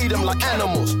the pet, eat them like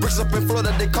animals. Bricks up in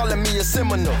Florida, they calling me a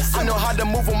Seminole. I know how to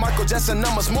move with Michael Jackson,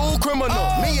 I'm a smooth criminal.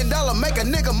 $1 million make a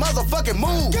nigga motherfucking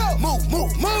move. Move,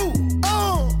 move, move.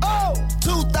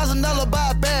 $2,000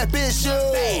 buy a bad bitch.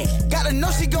 Gotta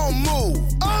know she gon' move.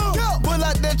 Pull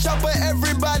out that chopper,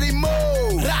 everybody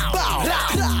move. Bow,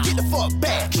 get the fuck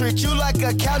back. Treat you like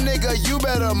a cow, nigga, you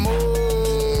better move.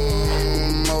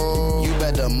 You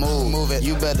better move, move it.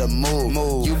 You better move,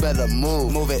 move. You better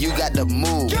move, move it. You got to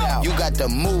move, you got to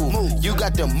move, you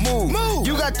got to move,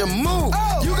 you got to move,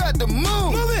 you got to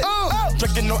move.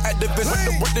 drinking, no activist. When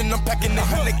the work, then I'm packing it.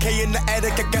 100K in the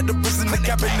attic, I got the bricks in the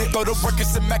cabinet. Go to work,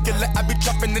 it's immaculate. I be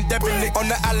chopping and dabbing it. On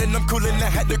the island, I'm coolin'. I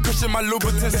had to cushion my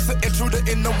lubricants. It's an intruder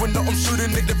in the window, I'm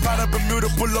shooting it. The powder Bermuda,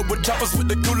 pull up with choppers with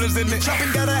the coolers in it. Chopping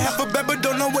got a half a bag, but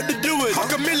don't know what to do with it.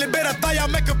 Fuck a million, bet I thought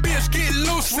y'all make a bitch get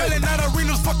loose. Selling out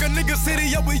arenas, fuck a nigga city,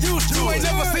 yeah, we used to. You ain't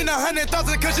never seen 100,000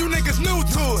 cause you niggas new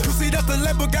to it. You see, that's the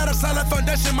label, got a solid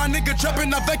foundation. My nigga trapping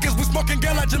out Vegas, we smoking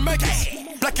girl like Jamaicans.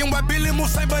 Black and white Billy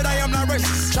Moussain, but I am not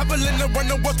racist. Traveling around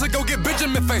the world to go get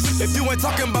Benjamin faces. If you ain't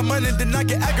talking about money, then I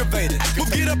get aggravated.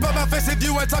 Move, get up out my face if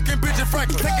you ain't talking Bridget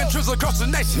Franklin. Taking trips across the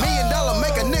nation. $1 million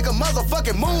make a nigga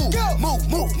motherfucking move. Move,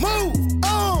 move, move.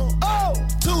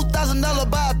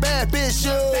 $2,000 buy a bad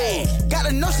bitch.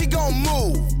 Gotta know she gon'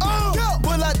 move.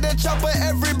 Pull out that chopper,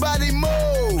 everybody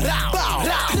move. Bow,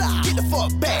 get the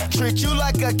fuck back. Treat you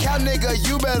like a cow, nigga.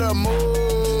 You better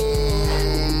move.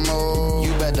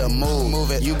 You better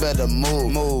move it. You better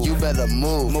move. You better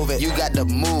move it. You got to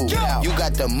move. You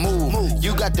got to move.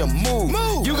 You got to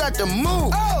move. You got to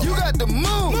move. You got to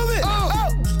move. Move it.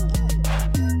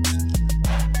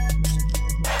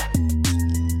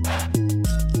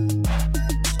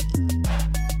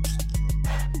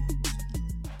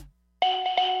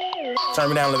 Turn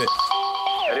me down a little bit.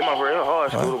 Hey, this my real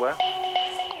hard school, boy.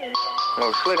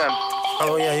 No slick on.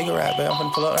 Oh yeah, you can rap, babe. I'm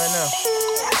finna pull up right now.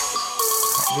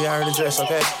 Be already dressed,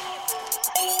 okay?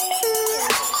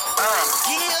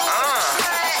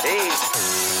 Hey.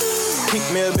 Pick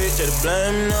me a bitch, just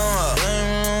blame it on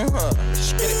her.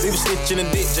 Leave a stitch in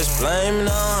the dick, just blame it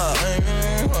on her.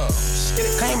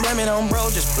 Can't blame it on bro,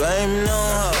 just blame it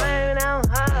on her.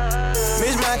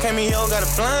 Miss Mine came in, yo, gotta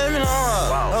blame it on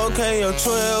her. Okay, yo,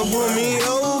 12 put me,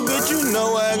 yo, bitch, you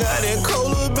know I got that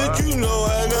cola, bitch, you know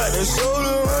I got that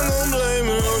soda, I'm gon' blame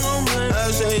it on you.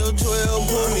 I say, yo, 12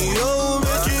 put me, yo,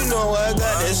 bitch, you know I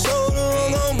got that soda,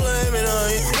 I'm gon' blame it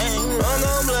on you. I'm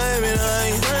gon' blame it on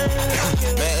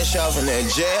you. Man, shot from that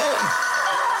jet.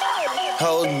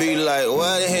 Hoes be like,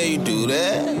 why the hell you do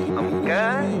that? I'm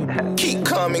good. Keep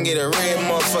coming, get a red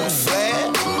motherfucking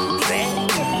flag.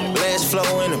 Last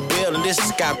flow in the building, this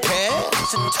is got pad.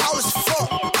 It's tall as fuck.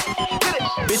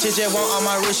 Bitches just want all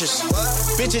my riches.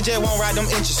 Bitches just won't ride them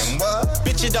inches.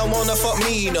 Bitches don't wanna fuck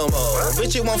me no more.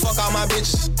 Bitches won't fuck all my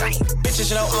bitches.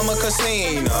 Bitches know I'm a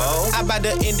casino. I buy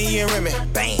the Indian Remy.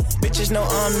 Bang. Bitches know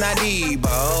I'm not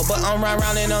Debo, but I'm right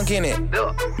round and I'm getting it.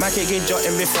 My kid get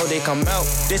Jordan before they come out.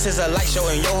 This is a light show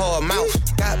in your whole mouth.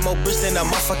 Got more bricks than a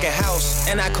motherfucking house.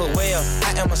 And I could well,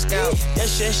 I am a scout.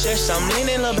 Yes, I'm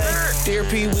leaning little back. Dear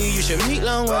Pee Wee, you should meet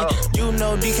long way. You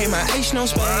know DK, my H no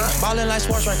spade. Ballin' like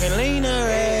sports, ranking leaner,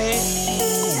 eh?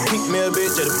 Pick me a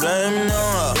bitch, just blame it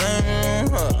on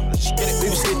her.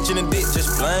 Leave a stitch in the dick,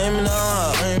 just blame it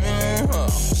on her.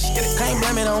 Can't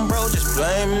blame it on bro, just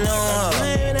blame it on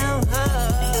her.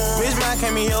 Bitch, mine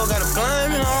came in, yo, gotta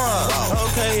blame it on her.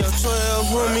 Okay, yo, 12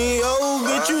 put me, yo,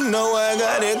 bitch, you know I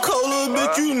got that cola,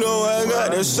 bitch, you know I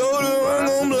got that soda, I'm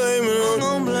gon' blame it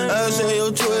on you. I say,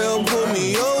 yo, 12 put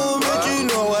me, yo, bitch, you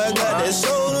know I got that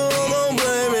soda, I'm gon'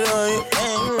 blame it on you.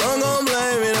 I'm gon'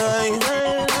 blame it on you.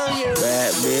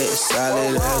 Bad bitch,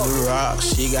 solid as a rock,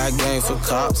 she got game for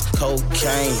cops,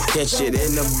 cocaine, catch it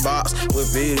in the box,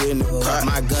 whip it in the pot.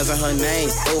 My guns on her name,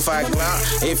 05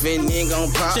 Glock, if it ain't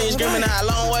gon' pop. She ain't screaming out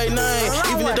long way name,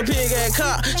 even if the pig got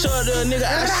caught, show the nigga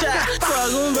I shot.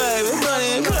 Fuck him, baby,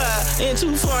 Bunny and Clyde, ain't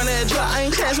too far in that drop, I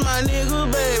ain't catch my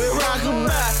nigga, baby, rock him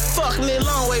by. Fucking it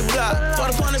long way block,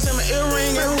 for the pointers in my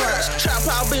earring and watch. Trap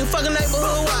out, big fucking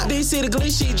neighborhood watch. DC the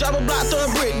glitch sheet, drop a block, throw a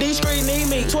brick. D street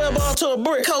need me, 12 ball to a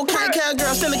brick. Cocaine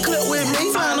cowgirl, stand the clip with me.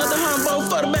 Flying up the humbo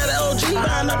for the better OG.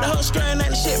 Buying up the whole strain,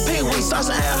 ain't the shit Pee Wee. Sauce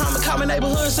and air, homie, call me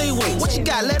neighborhood seaweed. What you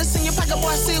got? Let us in your pocket,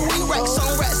 boy, seaweed. Racks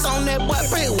on that boy,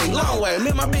 Pee Wee. Long way,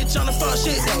 me and my bitch on the phone,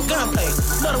 shit, that gunplay.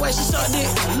 Love the way she sucked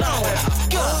it, long way.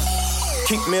 Go.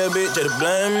 Kick me a bitch, just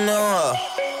blame it on her.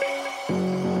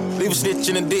 Leave a stitch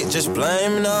in the dick, just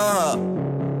blame it on her.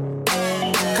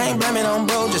 Can't blame it on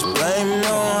bro, just blame it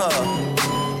on her.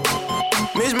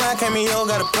 Miss Mine came in, yo,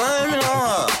 gotta blame it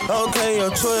on her. Okay, yo,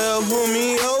 12 put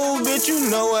me, yo, bitch, you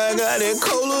know I got that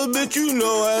cola, bitch, you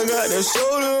know I got that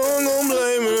soda, I'm gon'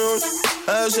 blame it on you.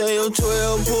 I say, yo,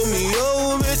 12 put me,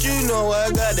 yo, bitch, you know I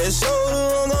got that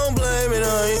soda, I'm gon' blame it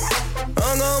on you.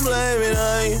 I'm gon' blame it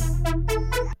on you.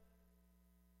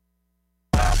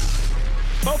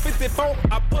 454,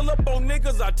 I pull up on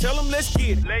niggas, I tell them let's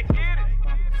get it. Let's get it.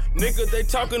 Niggas, they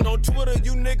talking on Twitter,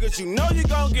 you niggas, you know you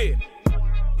gon' get it.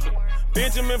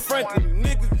 Benjamin Franklin, you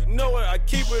niggas, you know it, I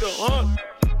keep it 100.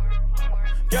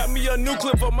 Got me a new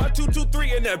clip for my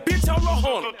 223 and that bitch on the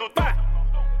Honda. Bye.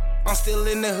 I'm still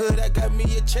in the hood, I got me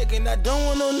a check and I don't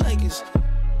want no niggas.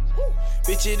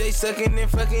 Bitches, they sucking and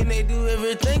fucking, they do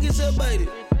everything except bite it.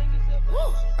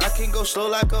 I can go slow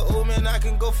like a old man, I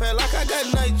can go fat like I got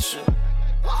nitro.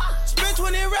 Spent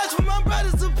 20 racks for my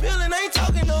brothers appealing, ain't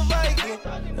talking no Viking.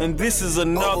 And this is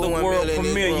another world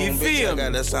premiere, you feel me?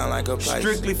 That sound like a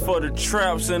strictly for the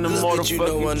traps and the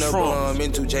motherfucking trunks.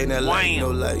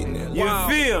 You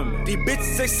feel me? These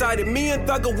bitches excited, me and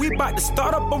Thugger, we bout to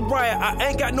start up a riot. I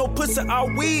ain't got no pussy, all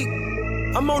weed.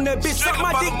 I'm on that bitch, suck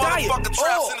my dick diet.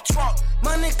 Oh,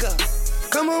 my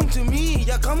nigga, come home to me,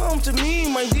 yeah, come home to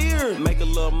me, my dear. Make a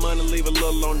little money, leave a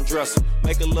little on the dresser.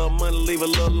 Make a little money, leave a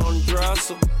little on the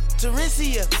dresser.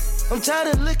 Teresia, I'm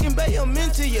tired of looking back, I'm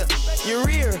into you. Your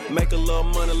rear. Make a little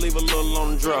money, leave a little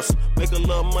on the dresser. Make a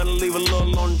little money, leave a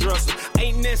little on the dresser.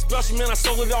 Ain't that special, man, I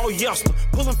sold it all yesterday.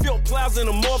 Pulling field plaza in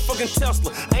a motherfucking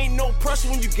Tesla. Ain't no pressure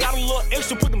when you got a little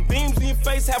extra. Put them beams in your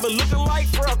face, have it looking like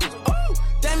freckles. Oh,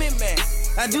 damn it, man.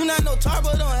 I do not know tar,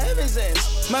 but on heaven's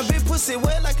ends. My big pussy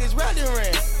wet like it's riding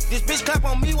rain. This bitch clap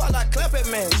on me while I clap at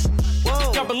men.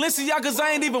 Whoa. Got Balenciagas,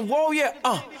 I ain't even whoa yet.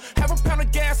 Have a pound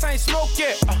of gas, I ain't smoked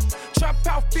yet. Trap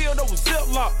out field over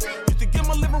Ziploc. Used to get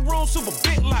my living room super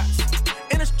big lots.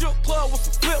 In a strip club with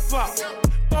some flip flops.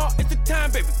 Thought it's the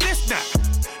time, baby, this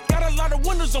night. Got a lot of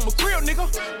windows on my grill,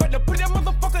 nigga. But to put that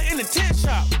motherfucker in the tent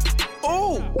shop.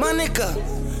 Ooh, my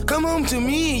nigga, come home to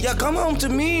me, yeah, come home to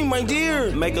me, my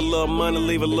dear. Make a little money,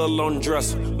 leave a little on the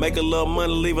dresser. Make a little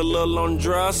money, leave a little on the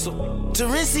dresser.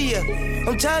 Teresia,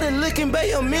 I'm tired of looking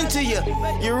back, I'm into you.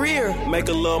 Your rear. Make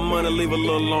a little money, leave a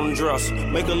little on the dresser.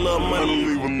 Make a little money,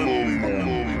 leave a little.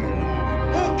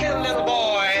 Who killed little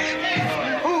boy?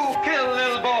 Who killed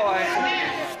little boy?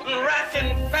 Rat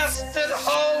infested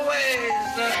hallways.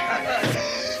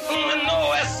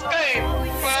 No escape.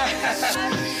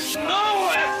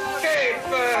 No escape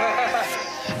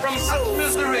from such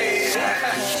misery.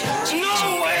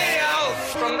 No way out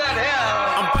from that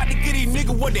hell. I'm about to get these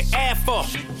niggas what they ask for.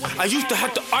 I used to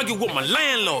have to argue with my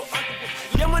landlord.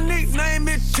 Yeah, my nickname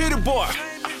is Titty Boy.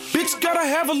 Bitch gotta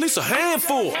have at least a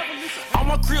handful. All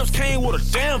my cribs came with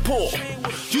a damn pull.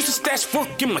 Used to stash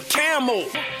work in my camo.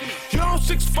 You on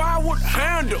 6'5" with a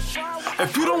handle.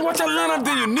 If you don't watch Atlanta,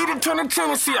 then you need to turn the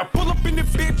channel. See, I pull up in the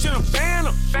bitch in a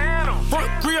phantom.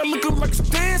 Front grill looking like it's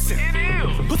dancing.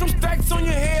 Put some stacks on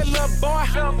your head, little boy.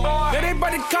 Let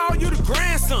everybody call you the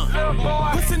grandson.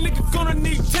 Pussy nigga gonna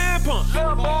need tampon.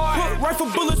 Put rifle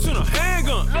bullets in a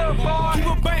handgun. Keep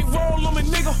a bankroll on me,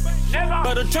 nigga.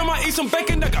 By the time I eat some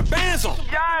bacon, I got bands on.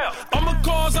 All my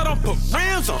cars, I don't put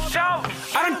rims on.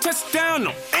 I done touched down,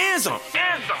 no hands on.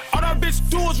 All that bitch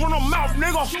do is run her mouth,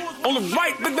 nigga. On the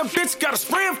right, but the bitch got a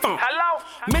spraying phone.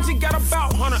 Mention got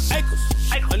about 100 acres.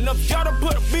 Enough y'all to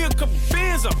put me a couple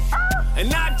bins up.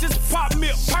 And I just pop me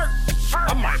a perk.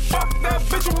 I might fuck that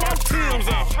bitch with my Timbs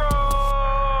on.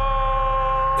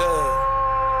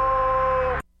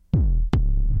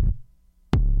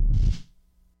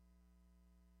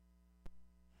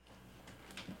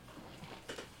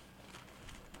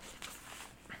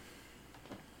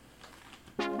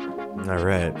 All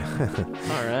right.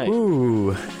 All right.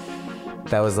 Ooh.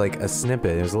 That was like a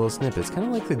snippet. It was a little snippet. It's kind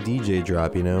of like the DJ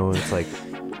drop, you know? It's like,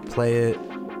 play it,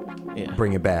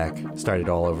 bring it back, start it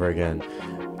all over again.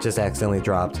 Just accidentally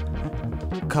dropped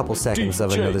a couple seconds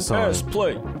of another song.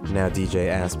 AssPlay. Now DJ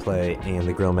AssPlay and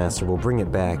the Grill Master will bring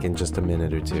it back in just a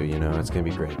minute or two, you know? It's going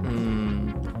to be great.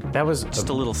 That was just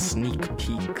a little sneak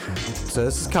peek. So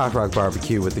this is Cock Rock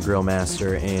Barbecue with the Grill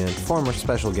Master and former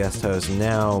special guest host,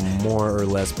 now more or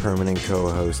less permanent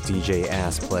co-host DJ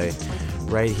AssPlay,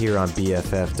 right here on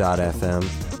BFF.FM.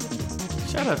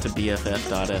 Shout out to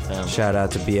BFF.FM. Shout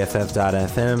out to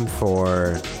BFF.FM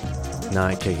for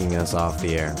not kicking us off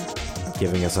the air,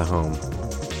 giving us a home.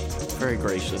 Very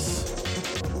gracious.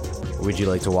 Would you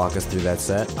like to walk us through that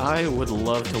set? I would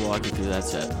love to walk you through that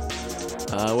set.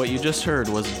 What you just heard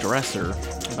was Dresser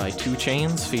by 2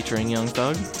 Chainz featuring Young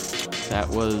Thug.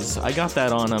 I got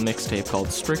that on a mixtape called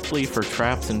Strictly for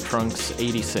Traps and Trunks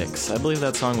 86. I believe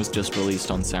that song was just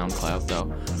released on SoundCloud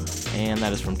though. And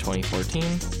that is from 2014.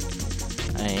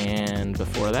 And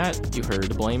before that, you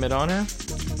heard Blame It On Her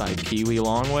by Pee Wee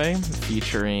Longway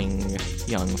featuring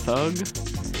Young Thug.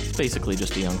 It's basically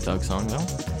just a Young Thug song though.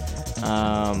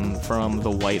 From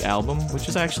the White Album, which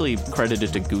is actually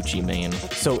credited to Gucci Mane.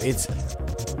 So it's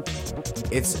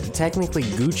technically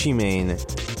Gucci Mane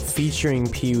featuring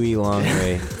Pee Wee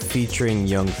Longway featuring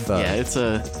Young Thug. Yeah,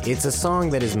 it's a song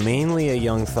that is mainly a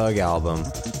Young Thug album,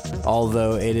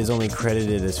 although it is only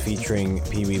credited as featuring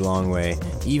Pee Wee Longway,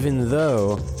 even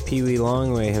though Pee Wee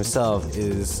Longway himself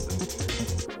is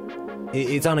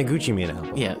It's on a Gucci Mane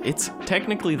album. Yeah, it's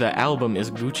technically the album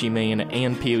is Gucci Mane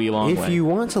and Pee Wee Longway. If you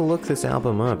want to look this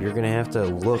album up, you're going to have to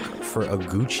look for a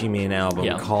Gucci Mane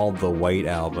album called The White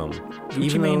Album.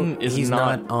 Gucci Mane is he's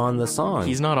not on the song.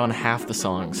 He's not on half the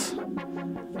songs.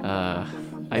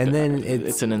 Then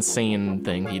it's an insane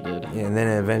thing he did. Yeah, and then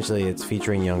eventually it's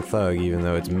featuring Young Thug, even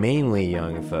though it's mainly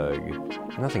Young Thug.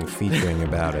 Nothing featuring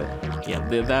about it. Yeah,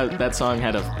 that song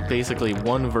had basically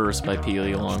one verse by Pee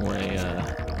Wee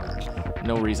Longway.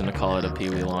 No reason to call it a Pee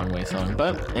Wee Longway song.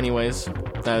 But anyways,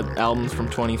 that album's from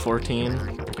 2014.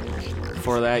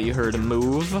 Before that, you heard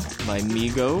Move by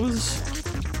Migos.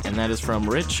 And that is from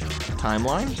Rich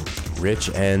Timeline. Rich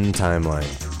and Timeline.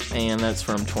 And that's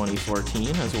from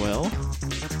 2014 as well.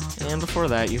 And before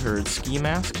that, you heard Ski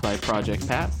Mask by Project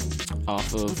Pat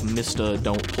off of Mr.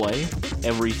 Don't Play.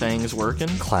 Everything's Working.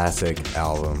 Classic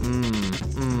album.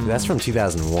 That's from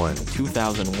 2001.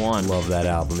 2001. Love that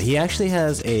album. He actually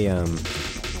has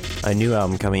a new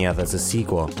album coming out that's a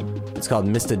sequel. It's called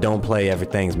Mr. Don't Play,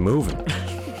 Everything's Moving.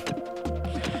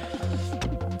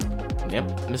 Yep,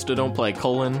 Mr. Don't Play,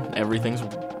 Everything's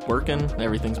Working,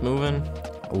 Everything's Moving.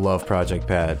 Love Project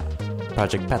Pat.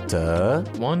 Project Pata.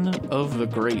 One of the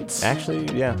greats.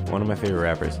 Actually, yeah, one of my favorite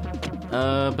rappers.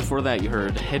 Before that, you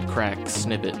heard Head Crack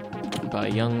Snippet by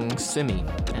Young Simi,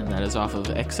 and that is off of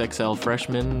XXL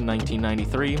Freshman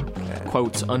 1993.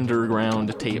 Quotes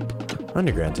Underground Tape.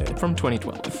 Underground Tape. From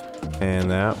 2012.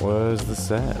 And that was the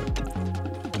set.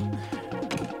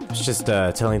 I was just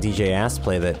telling DJ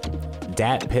AssPlay that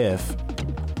Dat Piff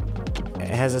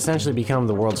has essentially become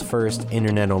the world's first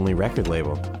internet-only record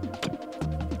label.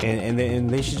 And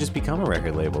they should just become a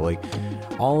record label. Like,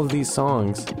 all of these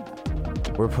songs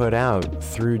were put out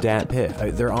through Dat Piff.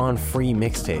 They're on free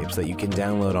mixtapes that you can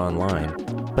download online,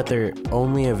 but they're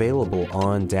only available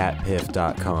on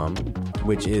datpiff.com,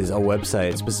 which is a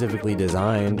website specifically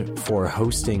designed for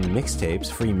hosting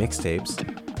mixtapes, free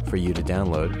mixtapes, for you to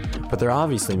download. But they're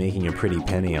obviously making a pretty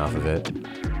penny off of it.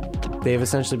 They've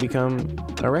essentially become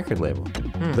a record label.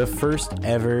 The first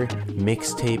ever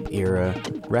mixtape era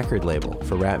record label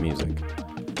for rap music.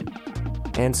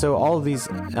 And so all of these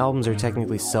albums are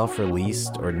technically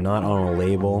self-released or not on a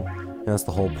label, and that's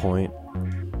the whole point.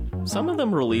 Some of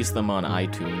them release them on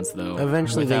iTunes, though.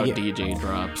 Eventually without they DJ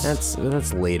drops.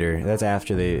 That's later. That's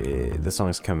after the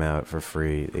songs come out for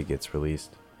free. It gets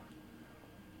released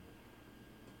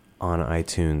on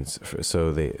iTunes,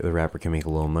 so the rapper can make a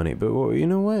little money. But you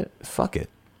know what? Fuck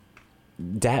it.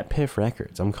 Dat Piff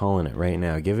Records. I'm calling it right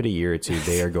now. Give it a year or two.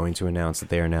 They are going to announce that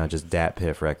they are now just Dat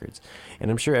Piff Records, and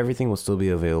I'm sure everything will still be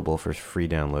available for free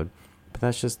download. But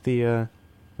that's just the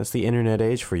internet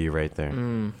age for you right there.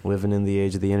 Living in the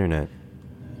age of the internet.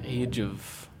 Age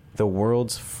of the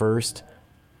world's first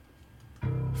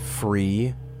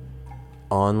free,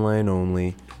 online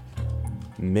only,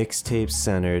 mixtape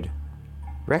centered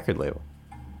record label.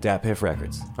 Dat Piff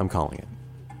Records. I'm calling it.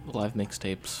 Live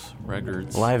mixtapes,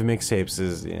 records. Live mixtapes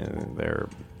is, they're...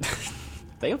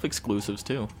 They have exclusives,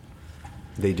 too.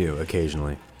 They do,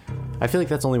 occasionally. I feel like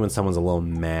that's only when someone's a little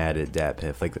mad at Dat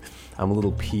Piff. Like, I'm a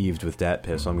little peeved with Dat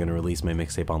Piff, so I'm going to release my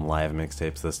mixtape on live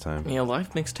mixtapes this time. Yeah, live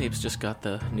mixtapes just got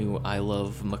the new I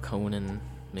Love McConan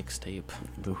mixtape.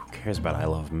 Who cares about I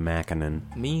Love Mackinnon?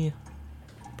 Me,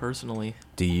 personally.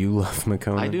 Do you love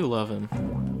McConan? I do love him.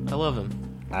 I love him.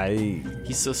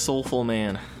 He's a soulful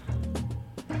man.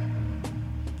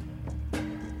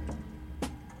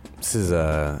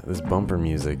 This bumper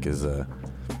music is the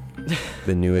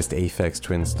newest Aphex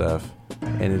Twin stuff,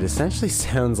 and it essentially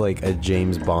sounds like a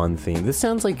James Bond theme. This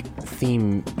sounds like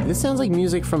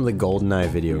music from the GoldenEye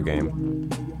video game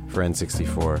for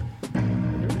N64.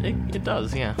 It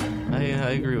does, yeah. I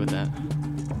agree with that.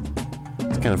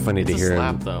 It's kind of funny to hear. It's a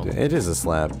slap, though. It is a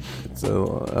slap. It's a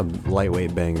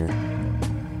lightweight banger.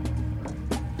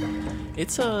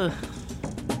 It's a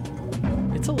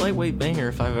lightweight banger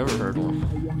if I've ever heard one.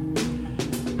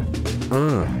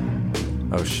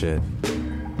 Oh shit.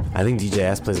 I think DJ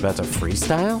AssPlay is about to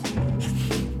freestyle?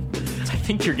 I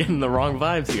think you're getting the wrong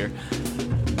vibes here.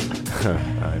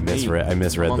 I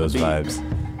misread those vibes.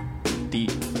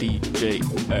 DJ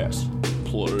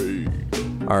AssPlay.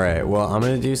 Alright, well, I'm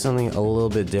going to do something a little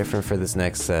bit different for this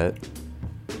next set.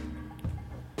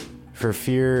 For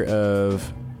fear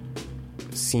of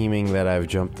seeming that I've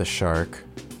jumped the shark,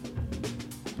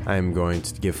 I'm going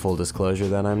to give full disclosure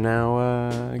that I'm now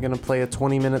going to play a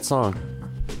 20-minute song.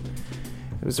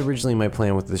 It was originally my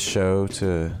plan with this show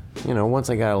to, once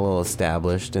I got a little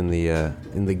established in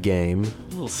the game, a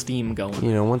little steam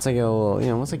going. Once I get a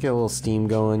little steam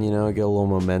going, get a little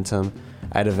momentum,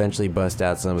 I'd eventually bust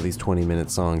out some of these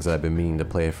 20-minute songs that I've been meaning to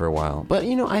play for a while. But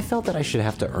I felt that I should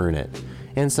have to earn it,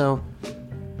 and so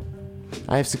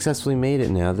I have successfully made it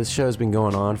now. This show has been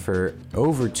going on for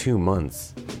over 2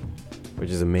 months, which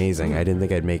is amazing. I didn't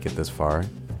think I'd make it this far.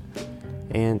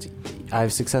 And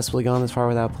I've successfully gone this far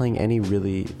without playing any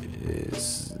really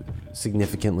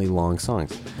significantly long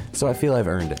songs. So I feel I've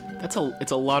earned it.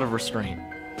 It's a lot of restraint.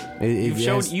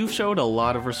 You've showed a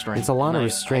lot of restraint. It's a lot of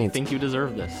restraint. I think you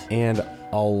deserve this. And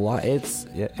a lot.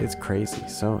 It's crazy.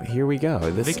 So here we go.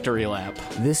 Victory lap.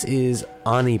 This is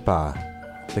Anipa,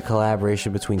 the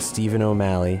collaboration between Stephen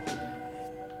O'Malley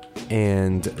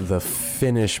and the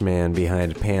Finnish man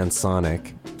behind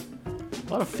Pansonic.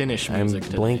 A lot of Finnish music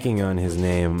today. I'm blanking on his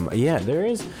name. Yeah, there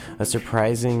is a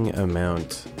surprising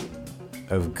amount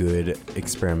of good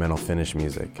experimental Finnish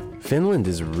music. Finland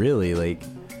is really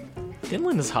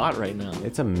Finland is hot right now.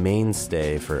 It's a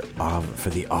mainstay for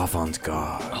the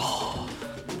avant-garde. Oh.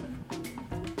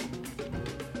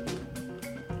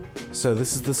 So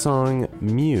this is the song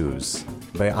Muse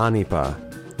by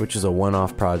Anipa, which is a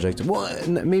one-off project. Well,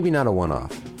 maybe not a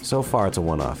one-off. So far it's a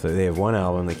one-off. They have one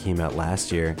album that came out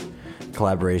last year.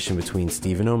 Collaboration between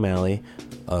Stephen O'Malley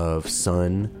of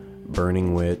Sun,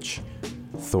 Burning Witch,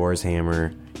 Thor's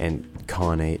Hammer, and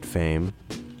Con8 fame,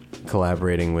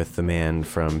 collaborating with the man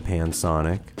from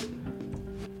Pansonic.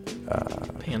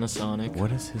 Panasonic.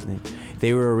 What is his name?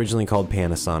 They were originally called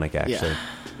Panasonic, actually. Yeah.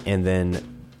 And then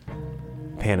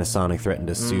Panasonic threatened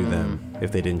to sue them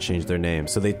if they didn't change their name.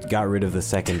 So they got rid of the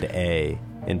second A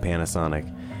in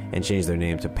Panasonic and changed their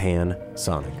name to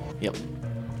Pansonic. Yep.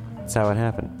 That's how it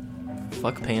happened.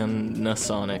 Fuck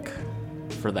Panasonic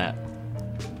for that.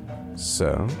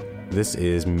 So, this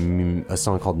is a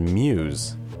song called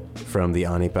Muse from the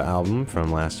Anipa album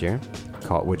from last year,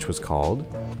 which was called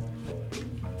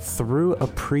Through a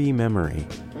Pre-Memory.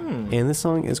 And this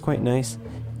song is quite nice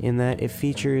in that it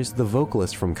features the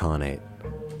vocalist from Con8.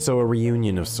 So a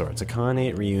reunion of sorts, a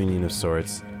Con8 reunion of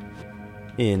sorts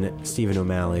in Stephen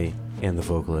O'Malley and the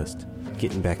vocalist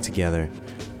getting back together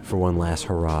for one last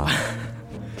hurrah.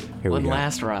 Here we One go.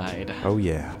 last ride. Oh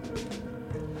yeah.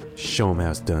 Show 'em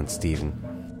how it's done, Stephen.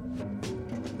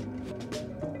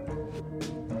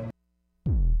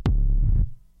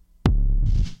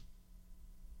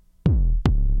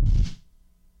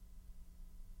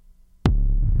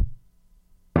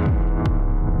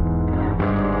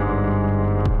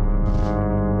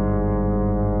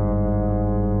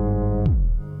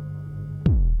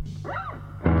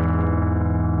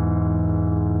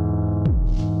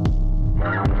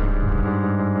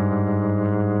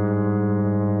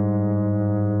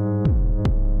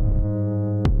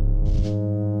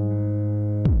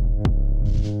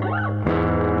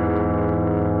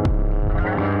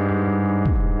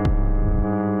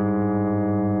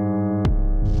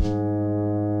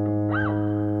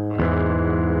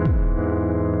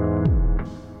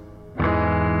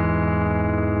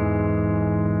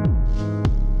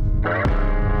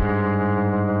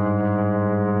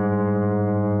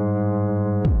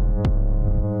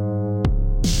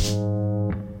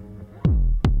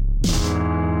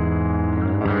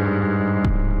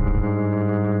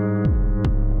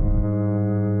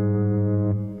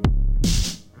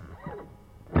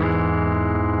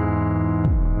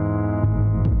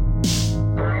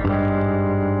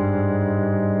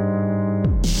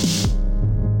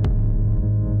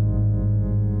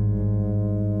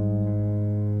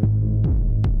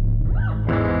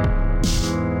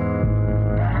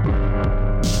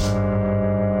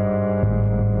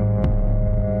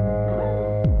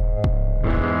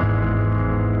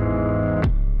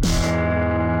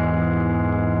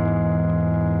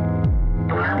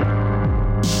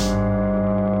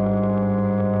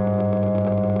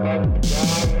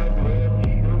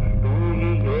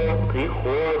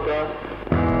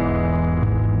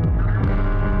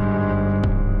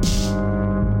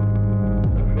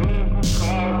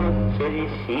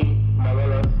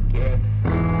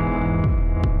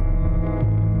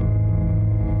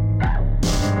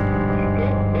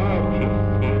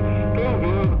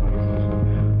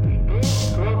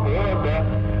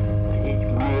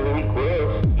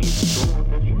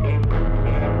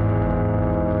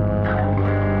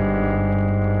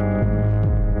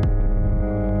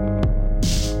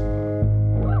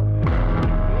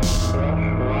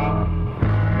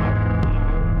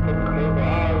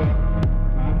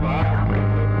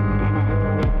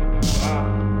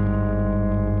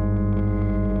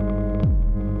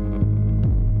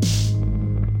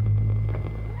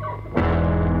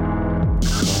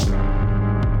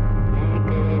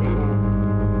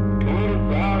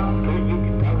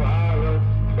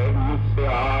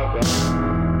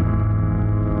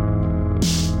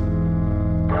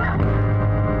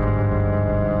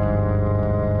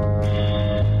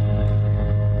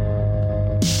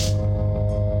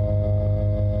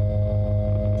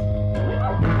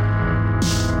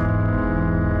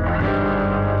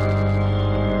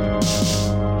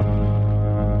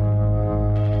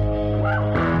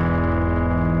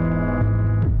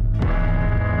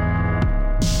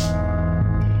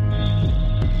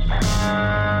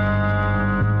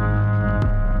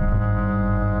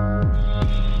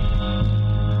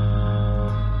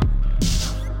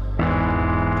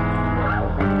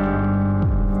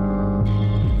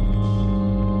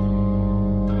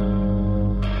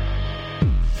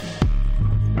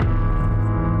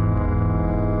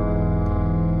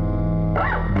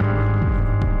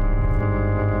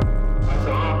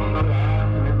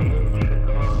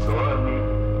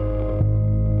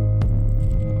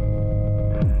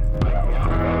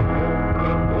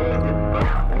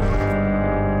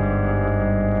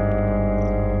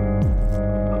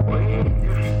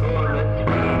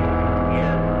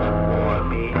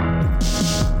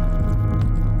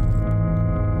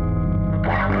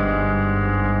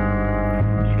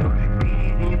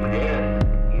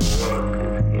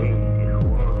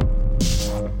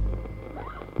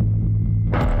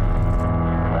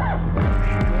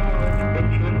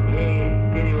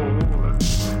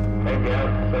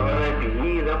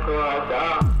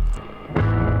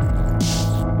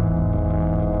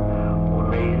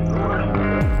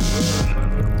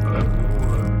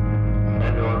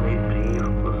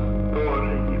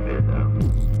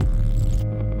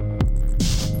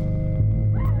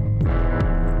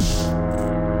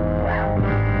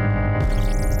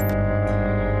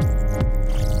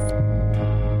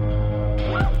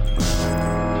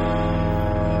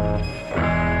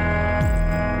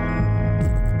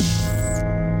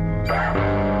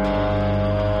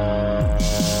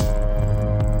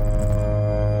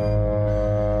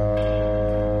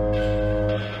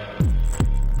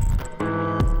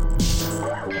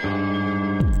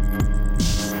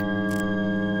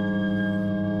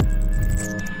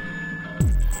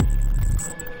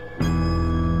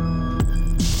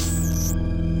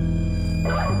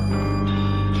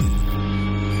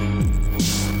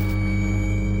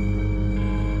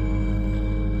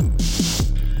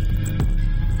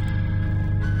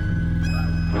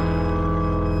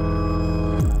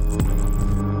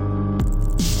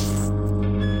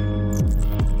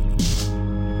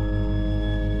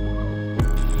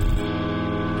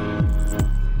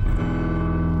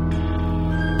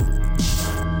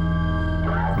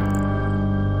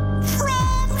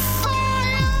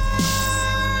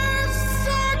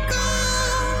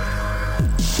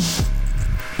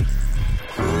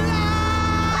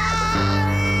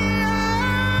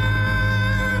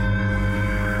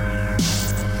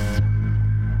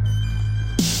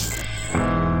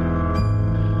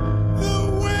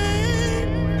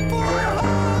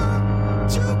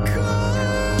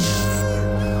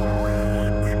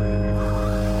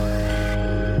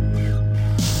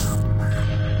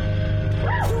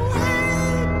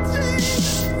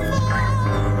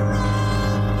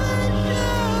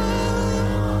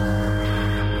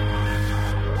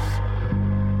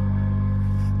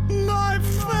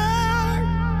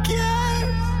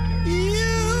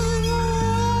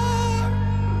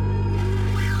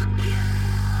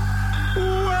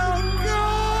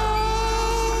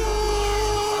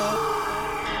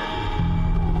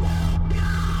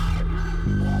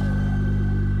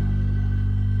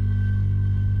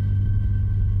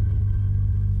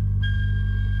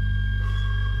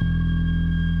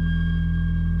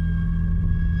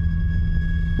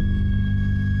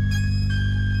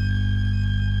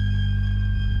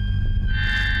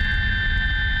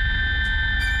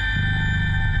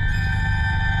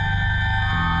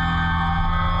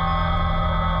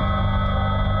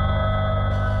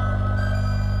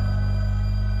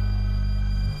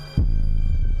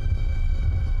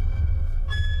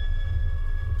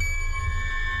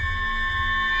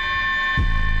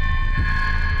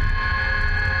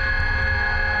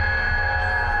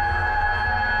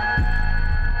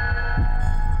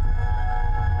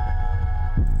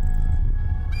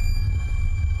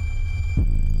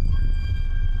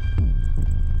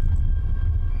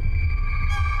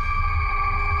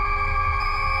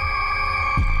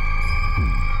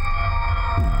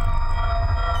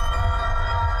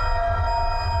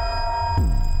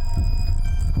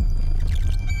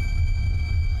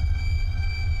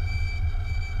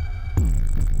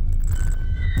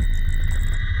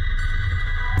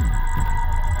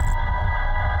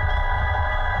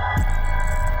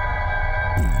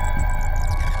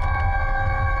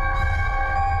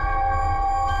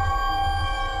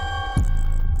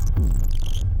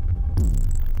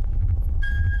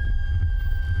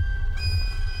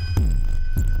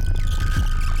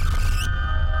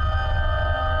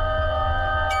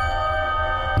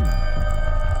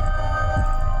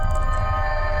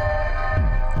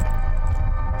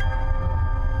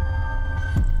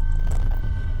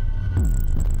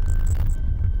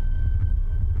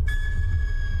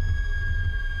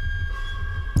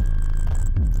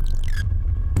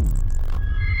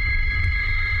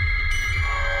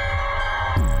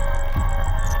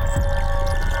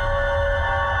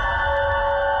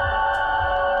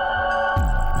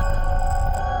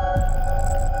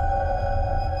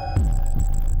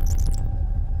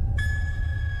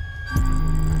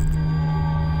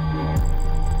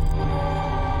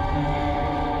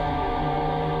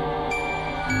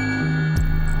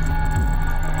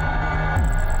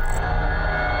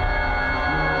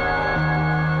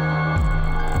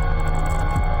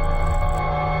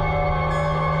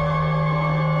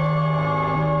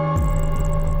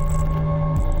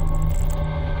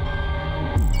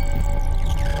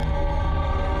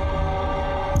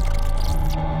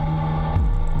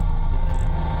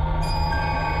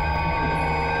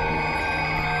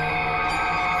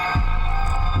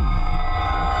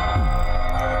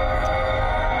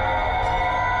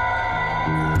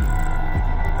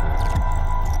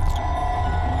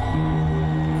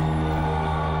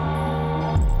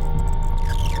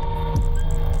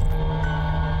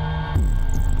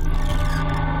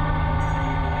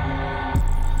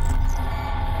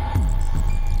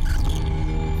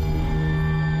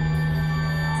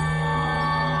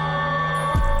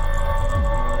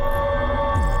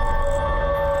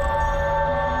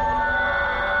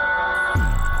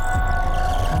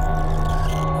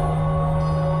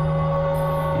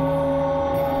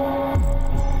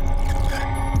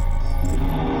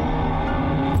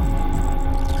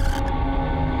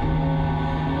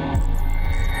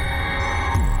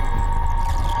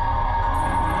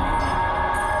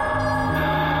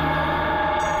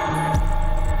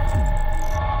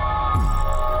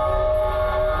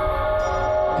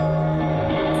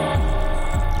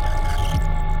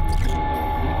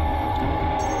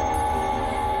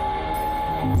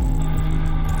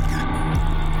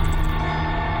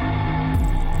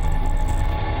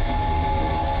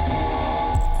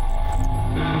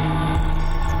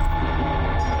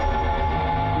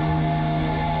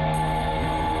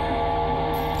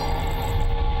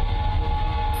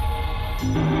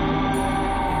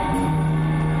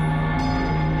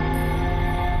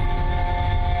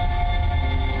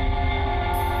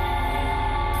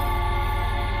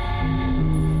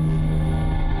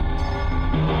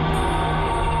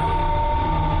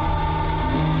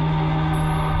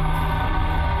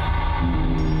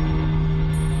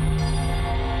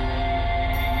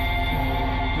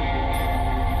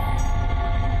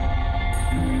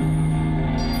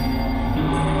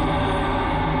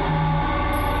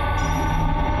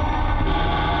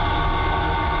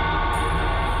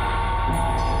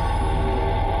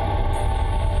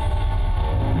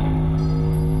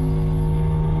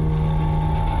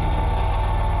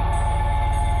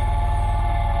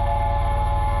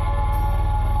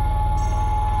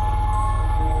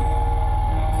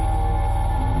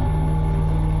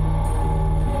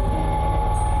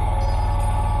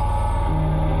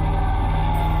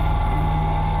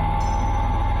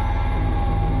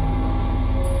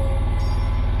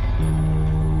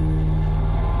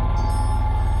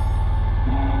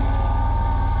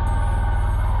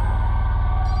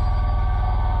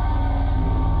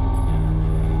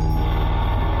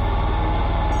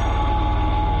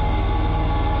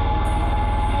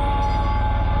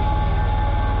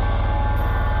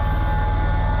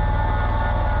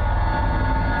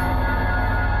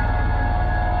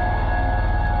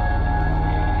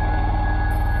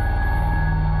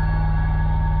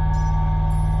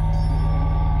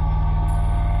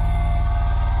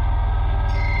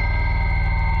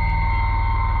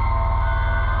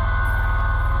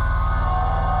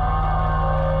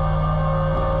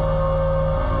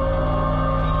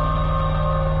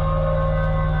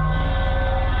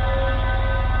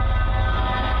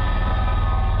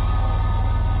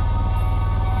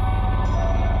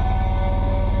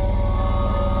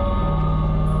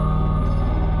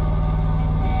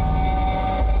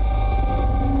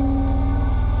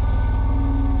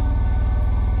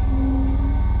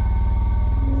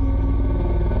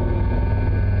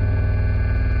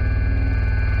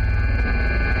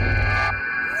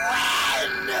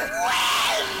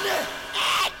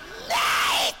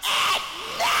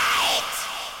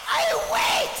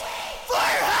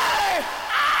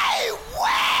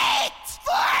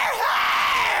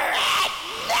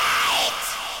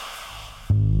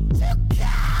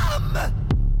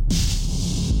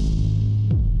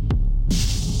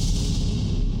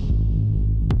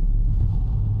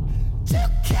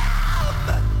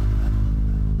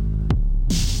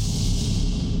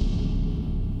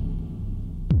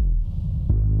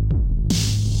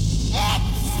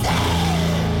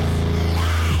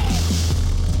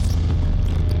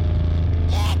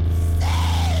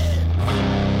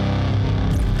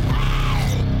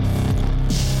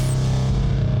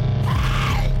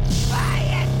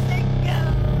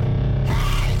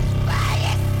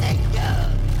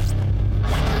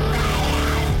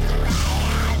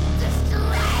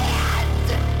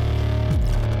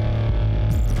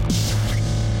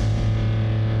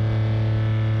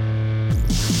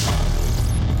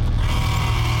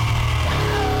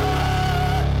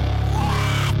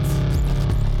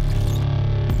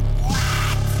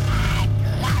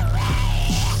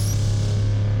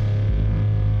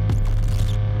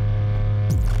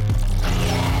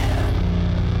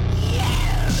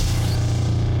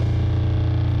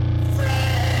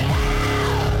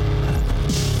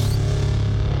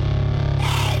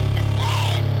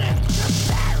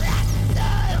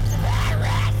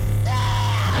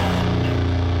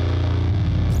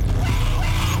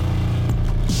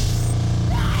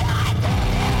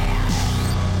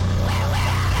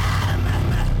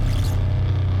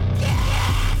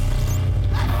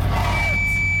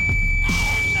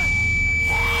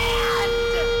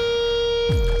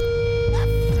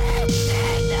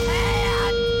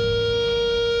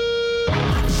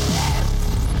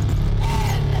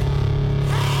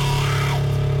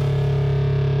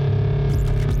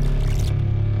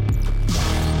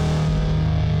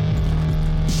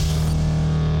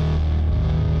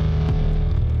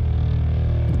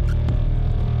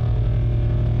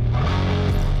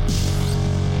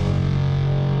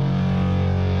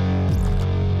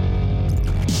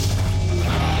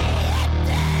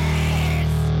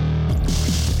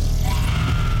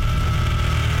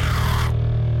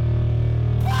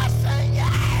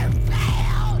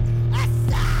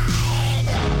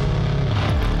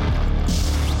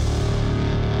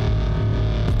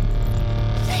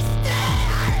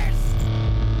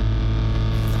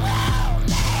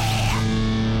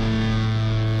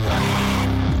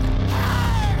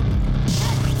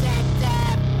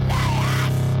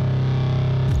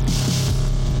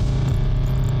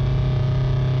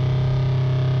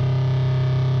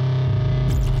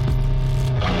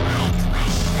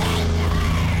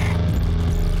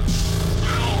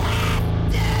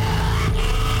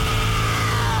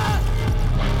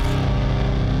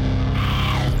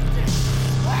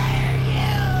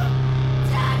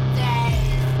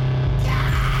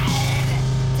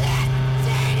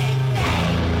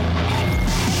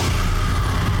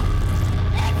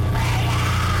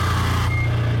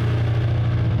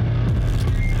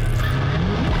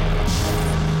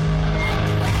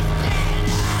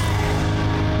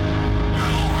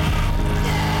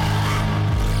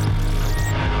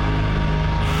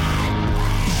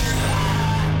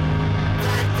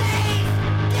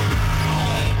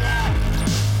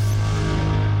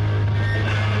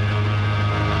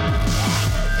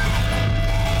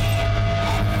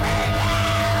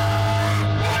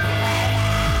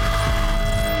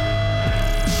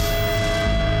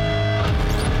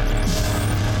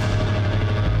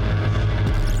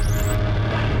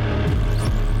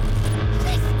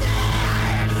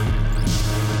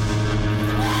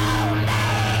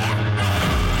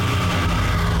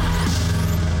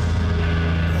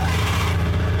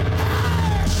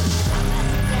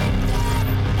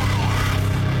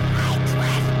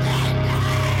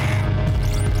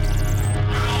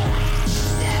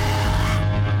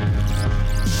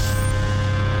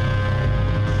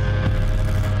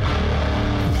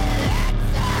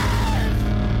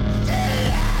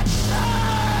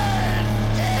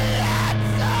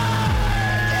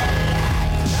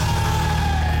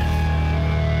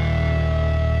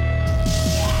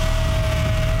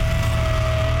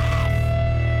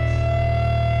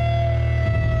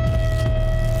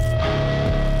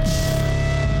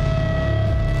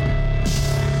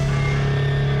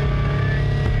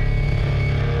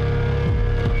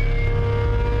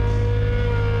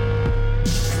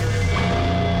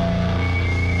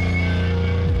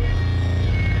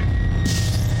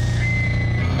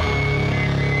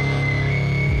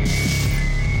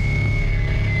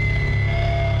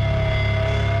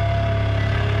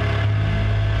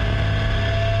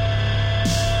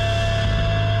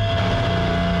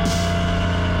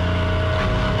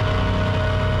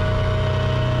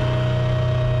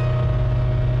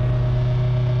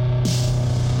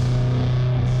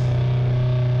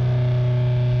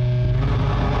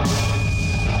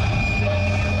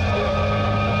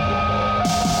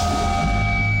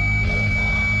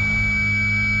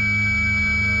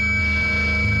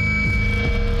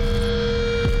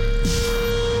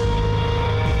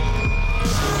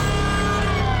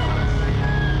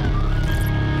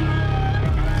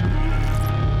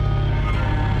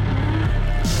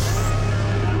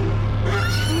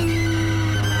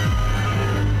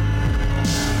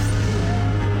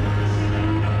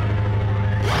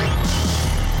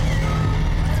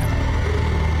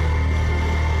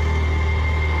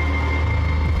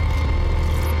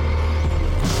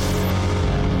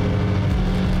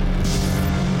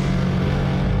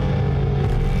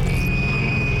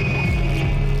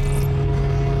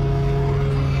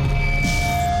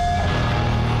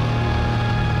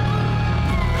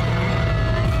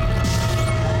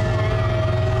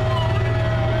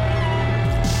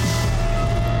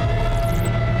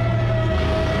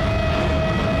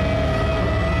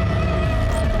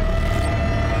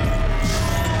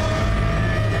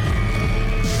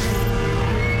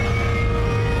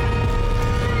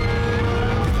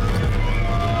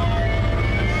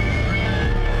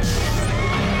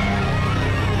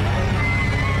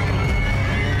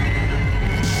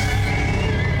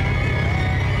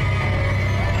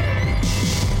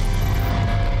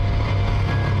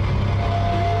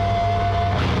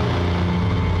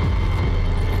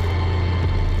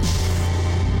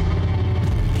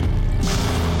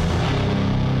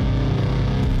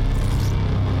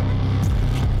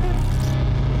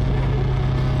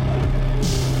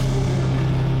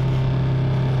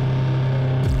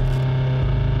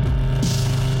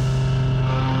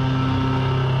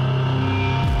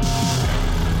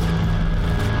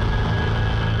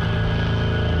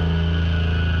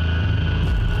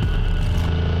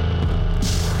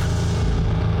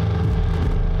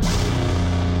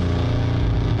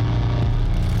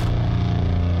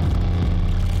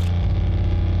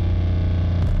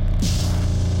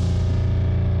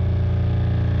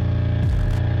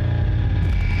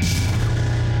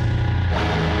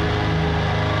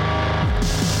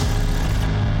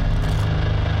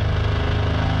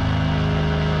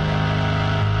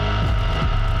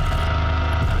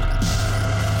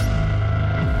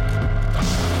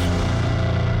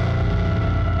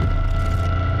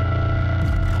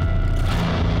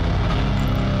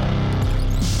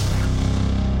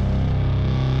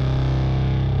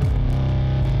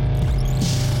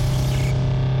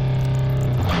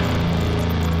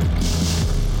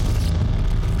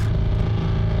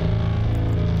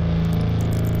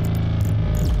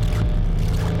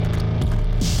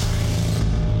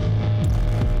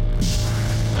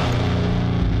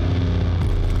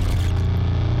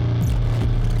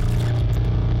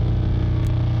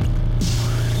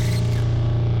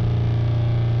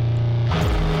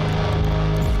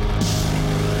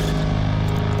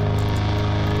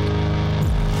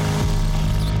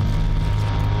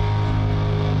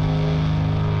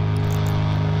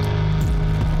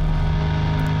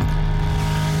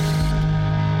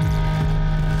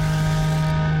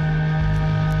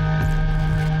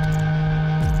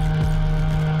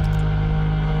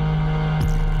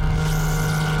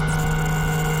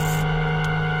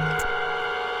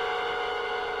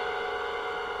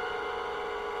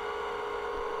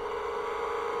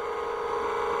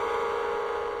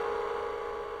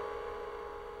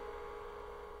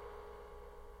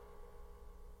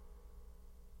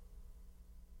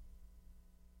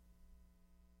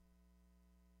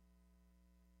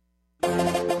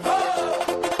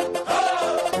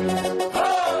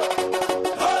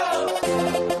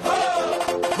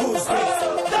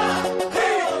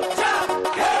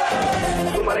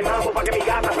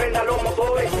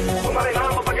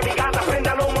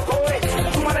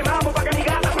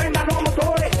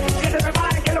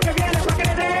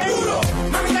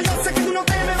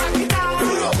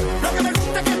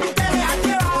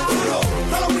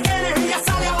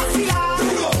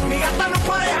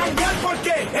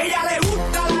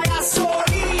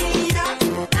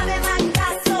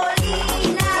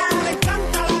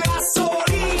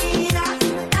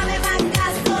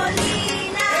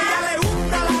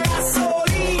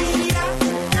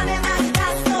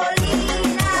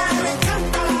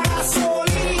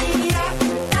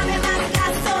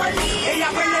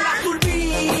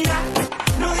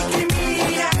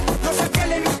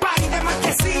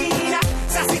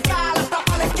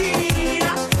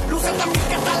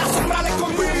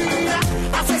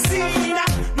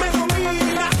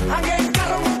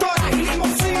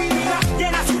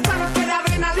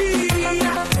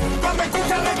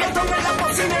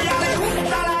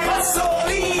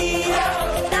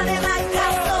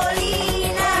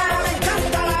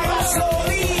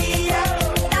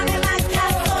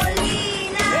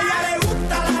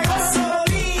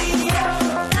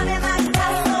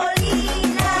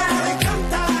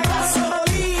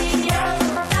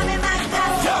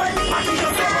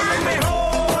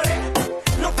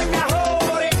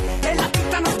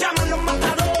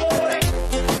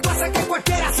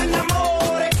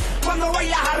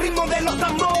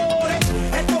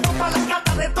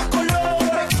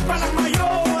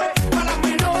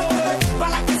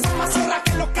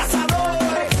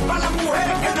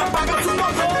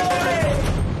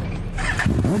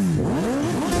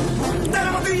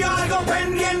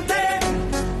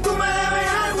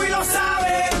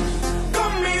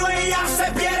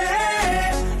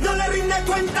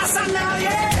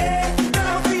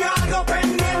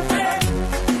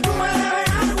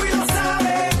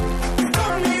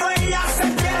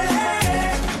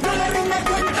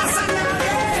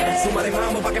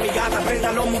 gata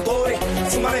prenda los motores.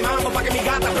 Súmale mambo pa' que mi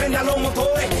gata prenda los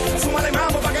motores. Súmale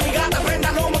mambo pa' que mi gata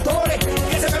prenda los motores.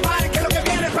 Que se prepare que lo que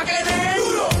viene es pa' que le den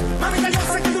duro. Mamita, yo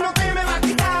sé que tú no te me vas a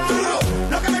quitar duro.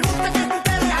 Lo que me gusta es que tú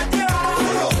te dejas llevar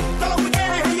duro. Todos los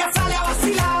weekends ella sale a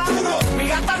vacilar duro. Mi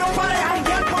gata no para de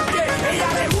janguear porque ella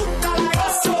le gusta la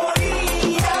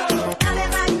gasolina. Dame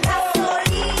más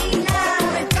gasolina.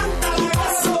 Me encanta la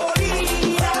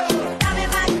gasolina. Dame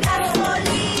más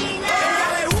gasolina. Ella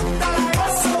le gusta la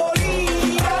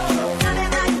gasolina. Dame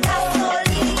más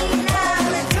gasolina.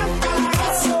 Me encanta la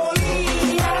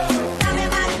gasolina. Dame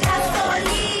más gasolina.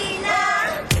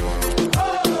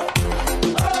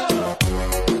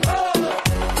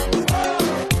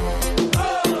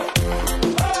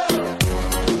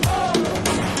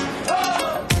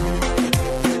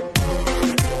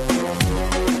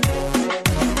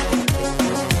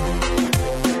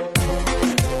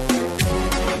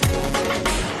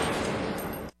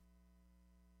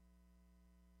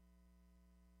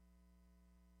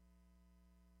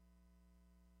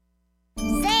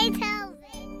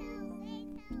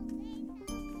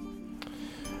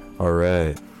 All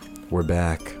right, we're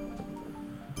back.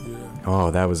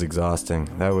 Oh, that was exhausting.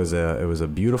 It was a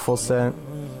beautiful set.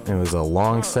 It was a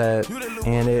long set,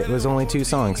 and it was only 2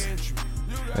 songs.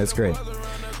 That's great.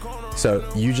 So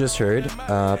you just heard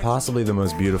possibly the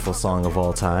most beautiful song of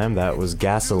all time. That was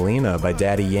Gasolina by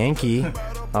Daddy Yankee.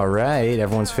 All right,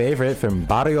 everyone's favorite from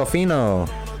Barrio Fino.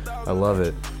 I love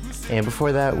it. And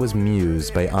before that was Muse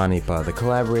by Anipa, the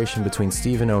collaboration between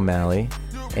Stephen O'Malley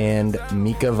and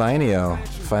Mika Vineo.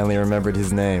 Finally remembered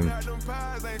his name.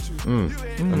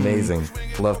 Amazing.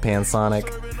 Love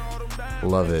Pansonic.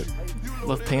 Love it.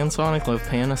 Love Pansonic, love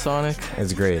Panasonic.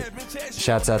 It's great.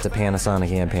 Shouts out to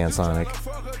Panasonic and Pansonic.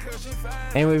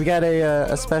 And we've got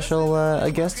a special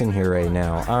a guest in here right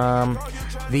now.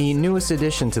 The newest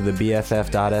addition to the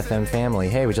BFF.FM family.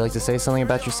 Hey, would you like to say something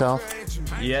about yourself?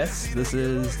 Yes, this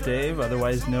is Dave,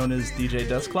 otherwise known as DJ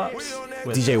Dustclops.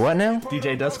 DJ what now?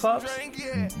 DJ Dustclops.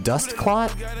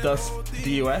 Dustclot? Dust,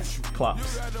 D-U-S,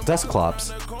 Clops.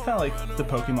 Dustclops. Kind of like the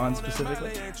Pokemon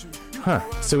specifically. Huh.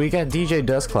 So we got DJ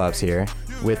Dustclops here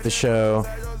with the show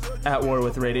At War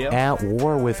with Radio. At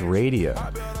War with Radio,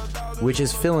 which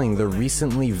is filling the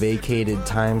recently vacated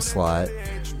time slot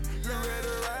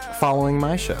following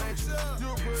my show.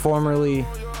 Formerly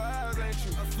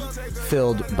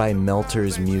filled by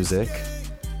Melter's Music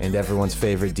and everyone's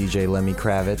favorite DJ Lemmy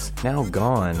Kravitz. Now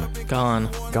gone.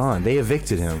 Gone. They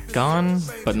evicted him. Gone,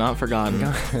 but not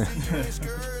forgotten.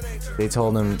 They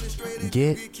told him,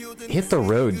 hit the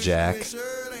road, Jack.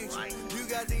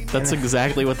 That's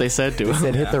exactly what they said to him. They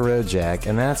said, hit the road, Jack.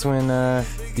 And that's when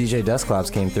DJ Dustclops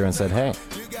came through and said, hey,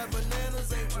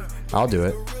 I'll do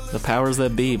it. The powers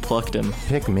that be plucked him.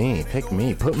 Pick me.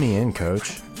 Put me in,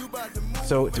 coach.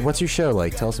 So, what's your show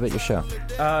like? Tell us about your show.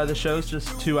 The show's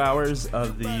just 2 hours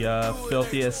of the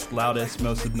filthiest, loudest,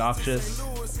 most obnoxious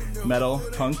metal,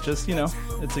 punk. Just,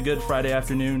 it's a good Friday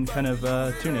afternoon kind of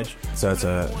tunage. So it's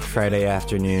a Friday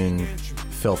afternoon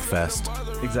filth fest.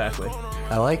 Exactly.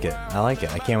 I like it.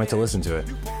 I can't wait to listen to it.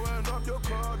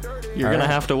 You're going to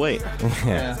have to wait.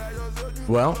 Yeah.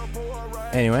 Well,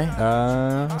 anyway,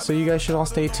 so you guys should all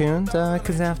stay tuned,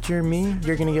 because after me,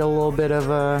 you're going to get a little bit of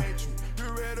the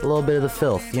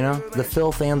filth, the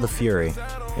filth and the fury.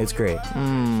 It's great.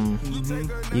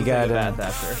 You got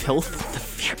filth and the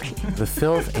fury. The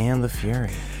filth and the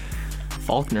fury.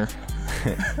 Faulkner.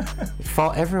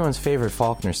 Everyone's favorite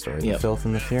Faulkner story. Yep. The filth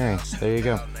and the fury. There you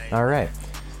go. All right.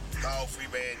 Call free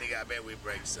band, nigga. I bet we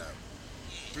break something.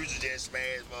 Preacher just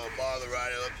smashed bother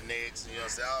right up the necks. You know what I'm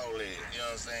saying? All that. You know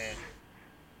what I'm saying?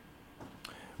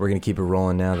 We're going to keep it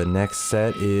rolling now. The next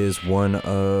set is one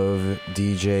of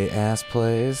DJ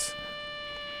AssPlay's.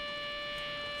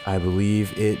 I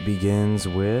believe it begins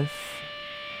with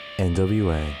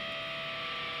NWA.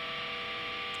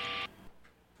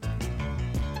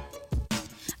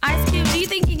 Ice Cube, do you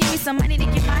think you give me some money to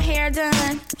get my hair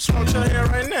done? What's wrong with your hair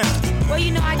right now? Well,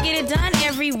 I get it done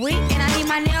every week, and I need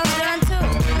my nails done too.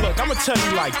 Look, I'ma tell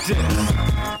you like this.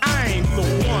 I ain't the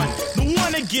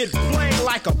one to get played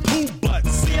like a poop butt.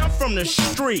 See, I'm from the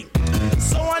street,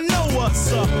 so I know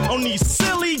what's up on these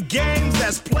silly games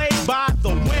that's played by the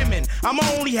women. I'm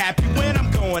only happy when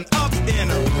I'm going up in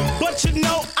them. But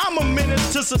I'm a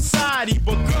menace to society.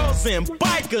 But girls in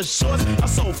biker shorts are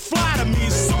so fly to me,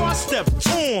 so I step to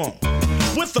them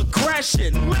with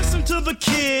aggression. Listen to the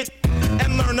kid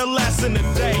and learn a lesson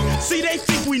today. See, they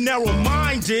think we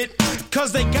narrow-minded,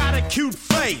 cause they got a cute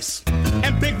face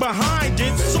and big behind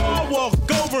it. So I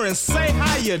walk over and say,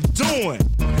 how you doing?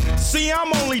 See,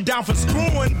 I'm only down for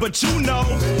screwing, but you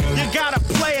gotta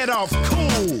play it off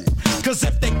cool. Cause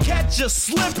if they catch you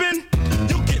slipping,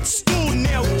 you'll get schooled and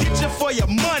they'll get you for your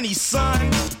money,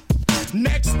 son.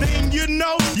 Next thing you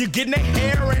know, you're getting their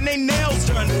hair and their nails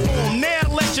done for them.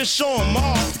 They'll let you show them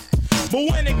off. But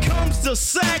when it comes to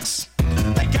sex,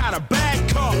 they got a bad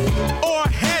cough or a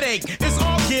headache. It's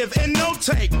all give and no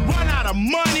take. Run out of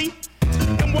money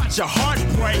and watch your heart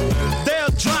break.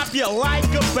 They'll drop you like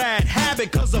a bad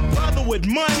habit. Cause a brother with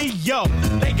money, yo,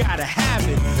 they gotta have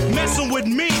it. Messing with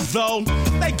me, though,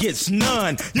 they gets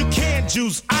none. You can't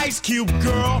juice Ice Cube,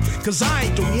 girl, cause I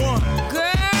ain't the one.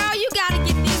 Girl, you gotta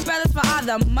get these brothers for all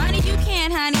the money you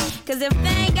can, honey. Cause if they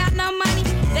ain't got no money,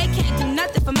 they can't do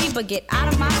nothing for me but get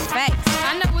out of my face.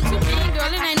 I know what you mean,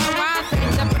 girl, it ain't no wild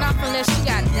thing. Jumping off unless you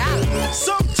got dollars.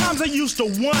 Sometimes I used to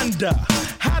wonder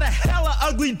how the hell a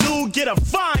ugly dude get a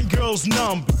fine girl's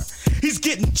number. He's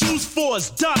getting juice for his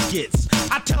ducats.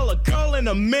 I tell a girl in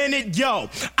a minute, yo,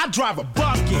 I drive a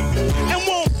bucket and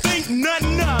won't think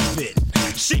nothing of it.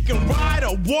 She can ride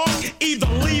or walk, either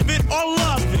leave it or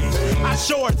love it. I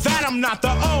show her that I'm not the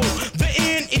O, the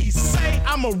N-E. Say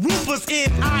I'm a ruthless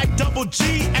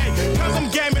N-I-double-G-A. Cause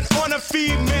I'm gaming on a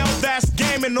female that's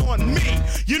gaming on me.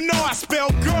 You know I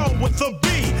spell girl with a B.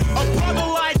 A brother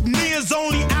like me is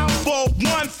only out for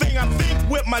one thing. I think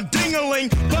with my ding-a-ling,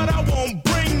 but I won't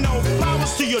bring no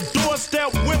flowers to your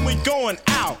doorstep when we going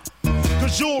out.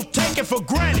 Cause you'll take it for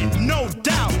granted, no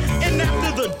doubt. And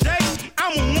after the date,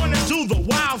 I'ma wanna do the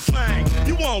wild thing.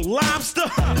 You want lobster?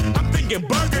 I'm thinking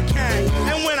Burger King.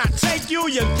 And when I take you,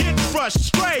 you get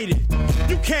frustrated.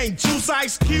 You can't juice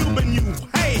Ice Cube and you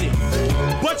hate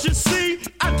it. But you see,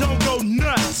 I don't go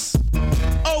nuts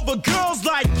over girls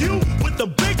like you with the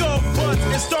big old butts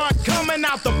and start coming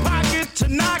out the pocket to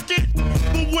knock it.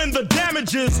 But when the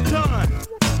damage is done,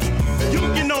 you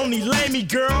can only lay me,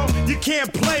 girl. You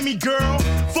can't play me, girl.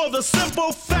 For the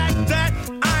simple fact that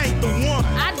I ain't the one.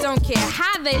 I don't care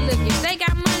how they look. If they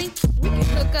got money, we can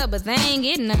hook up, but they ain't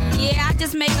getting none. Yeah, I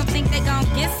just make them think they gon'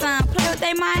 get some. Play with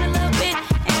their mind a little bit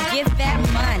and get that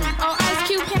money. Oh, Ice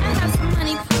Cube, can I have some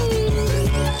money,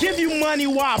 please? Give you money,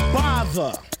 why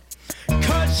bother?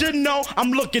 Cause you know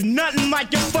I'm looking nothing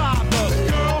like your father.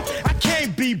 Girl, I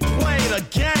can't be played or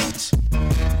ganked.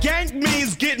 Gank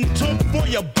means getting took for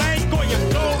your bank or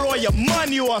your gold or your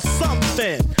money or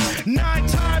something. 9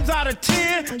 times out of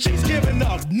 10, she's giving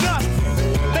up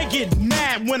nothing. They get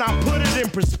mad when I put it in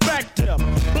perspective.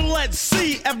 But let's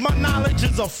see if my knowledge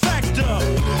is effective.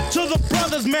 To the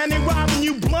brothers, man, they robbing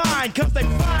you blind. Cause they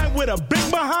fine with a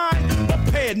big behind, but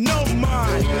pay it no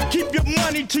mind. Keep your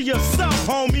money to yourself,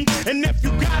 homie. And if you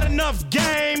got enough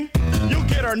game, you'll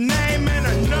get her name and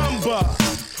her number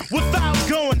without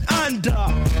going under.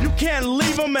 You can't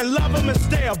leave them and love them and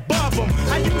stay above them.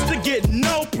 I used to get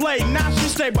no play, now she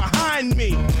stay behind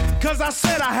me. Cause I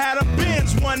said I had a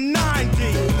Benz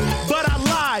 190. But I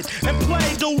lied and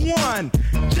played the one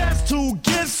just to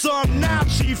get some. Now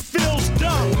she feels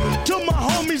dumb. To my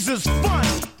homies it's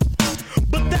funny,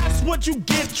 but that's what you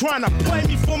get trying to play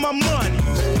me for my money.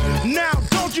 Now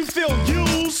don't you feel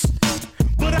used?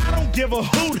 But I don't give a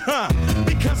hoot, huh?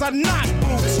 Because I knock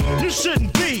boots. You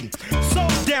shouldn't be so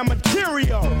damn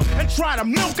material and try to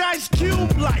milk Ice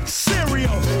Cube like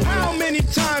cereal. How many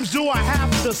times do I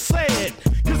have to say it?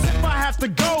 Cause if I have to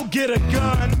go get a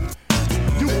gun,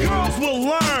 you girls will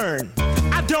learn.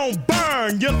 I don't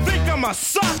burn. You think I'm a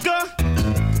sucker?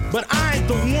 But I ain't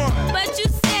the one. But you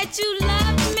said you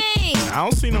love me. I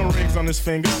don't see no rings on his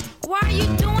finger. Why are you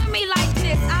doing me like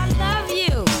this? I love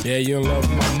you. Yeah, you in love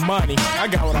with my money. I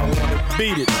got what I wanted.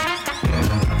 Beat it.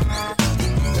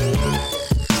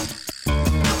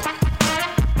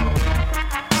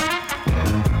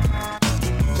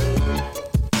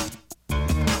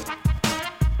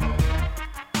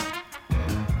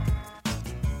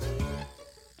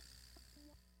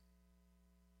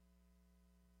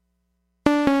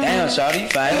 Damn,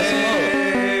 shawty, find us some more.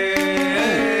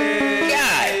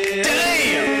 God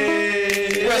damn.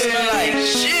 Breath smell like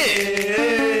shit.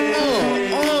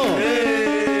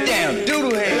 Damn,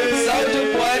 doodle head. Soldier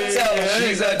boy, tell her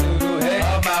she's a doodle head.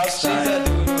 Her mouth stein. She's a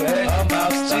doodle head. Her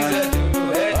mouth stein. She's a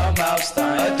doodle head. Her mouth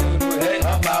stein. A doodle head.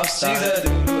 Her mouth stein. She's a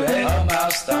doodle head. Her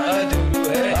mouth stein. A doodle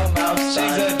head. Her mouth stein.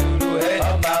 She's a doodle head.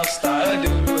 Her mouth stein. A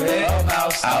doodle head. Her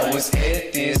mouth stein. I was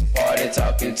at this party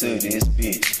talking to this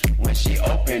bitch. When she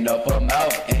opened up her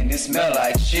mouth and it smelled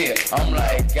like shit, I'm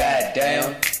like, God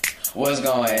damn, what's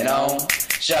going on?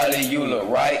 Shawty, you look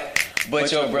right,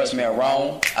 but your breath smell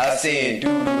wrong. I said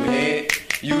doodoo head,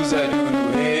 use a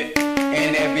doodoo head,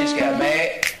 and that bitch got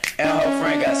mad, and her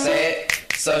friend got sad.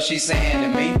 So she saying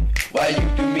to me, why you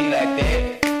do me like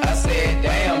that? I said,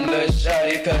 damn, little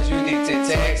shawty, cause you need to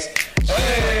text.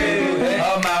 Hey,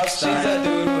 her mouth, she's a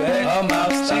doodoo head, her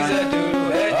mouth, she's a doodoo.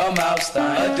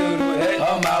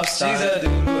 mouse thing. She's a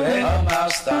doo-doo head, a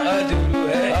mouse thing. A doo-doo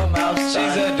head, a mouse thing.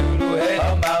 She's a doo-doo head,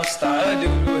 a mouse thing. A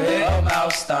doo-doo head, a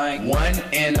mouse thing. 1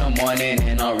 in the morning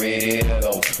and I'm ready to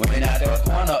go. When out the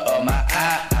corner of my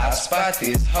eye, I spot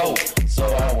this hoe. So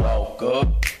I woke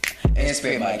up and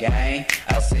spit my game.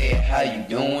 I said, how you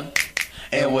doing?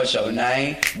 And what's your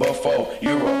name? Before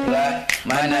you reply,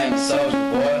 my name is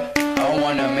Soulja Boy. I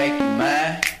wanna make you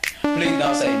mine. Please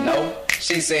don't say no.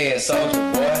 She said,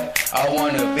 Soulja Boy, I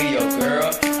wanna be your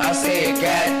girl. I said,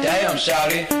 God damn,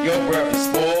 shawty, your breath is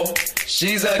spoiled.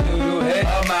 She's a doo-doo head,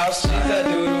 a mouse. She's a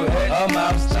doo-doo head, a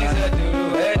mouse. She's a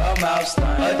doo-doo head, a mouse.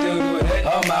 A doo-doo head,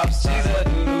 a mouse. She's a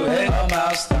doo-doo head, a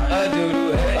mouse. A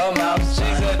doo-doo head, a mouse.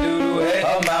 She's a doo-doo head, a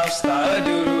mouse. A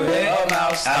doo-doo head, a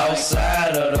mouse.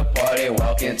 Outside of the party,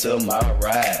 walk into my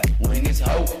ride. When this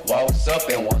hoe walks up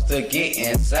and wants to get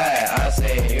inside, I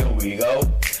say, here we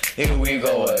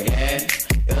go again.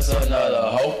 It's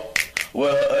another hoe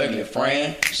with an ugly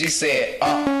friend. She said,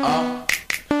 I'm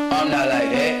not like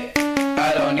that.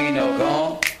 I don't need no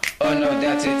gum or no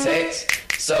dental text.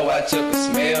 So I took a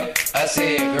smell. I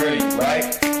said, girl, you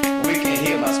right. We can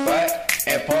hit my spot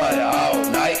and party all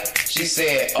night. She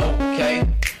said, okay,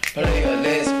 play a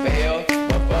let's bail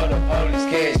before the police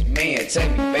catch me and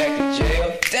take me back to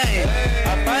jail. Damn,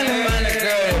 I finally find a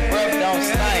girl that breath don't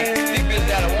stink. These bitches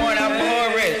got a warrant out for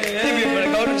her arrest. These bitches finna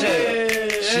go to jail.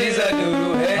 She's a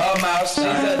doo-doo head, a mouse. She's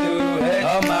a doo-doo head,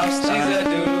 a mouse. She's a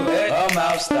doo-doo head, a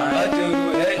mouse. A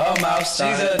doo-doo head, a mouse.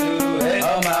 She's a doo-doo head,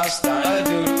 a mouse. A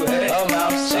doo-doo head, a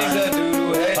mouse. She's a doo-doo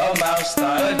head, a mouse.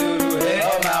 A doo-doo head,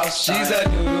 a mouse. She's a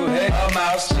doo-doo head, a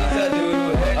mouse. She's a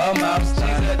doo-doo head, a mouse.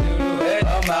 She's a doo-doo head, a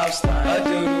mouse. A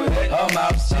doo-doo head, a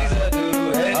mouse. She's a doo-doo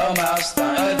head, a mouse.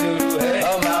 A doo-doo head,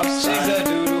 a mouse. She's a doo-doo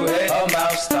head, a mouse.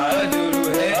 A doo-doo head,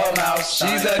 a mouse.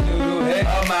 She's a doo-doo head, a mouse. She's a doo-doo head, a mouse. She's a doo-doo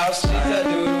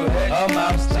head, a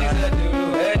mouse.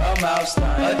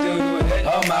 A doo-doo head,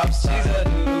 a mouse. She's a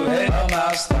doo-doo head, a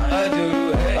mouse. A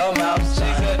doo-doo head, a mouse.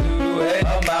 She's a doo-doo head,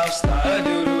 a mouse. A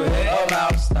doo-doo head, a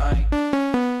mouse.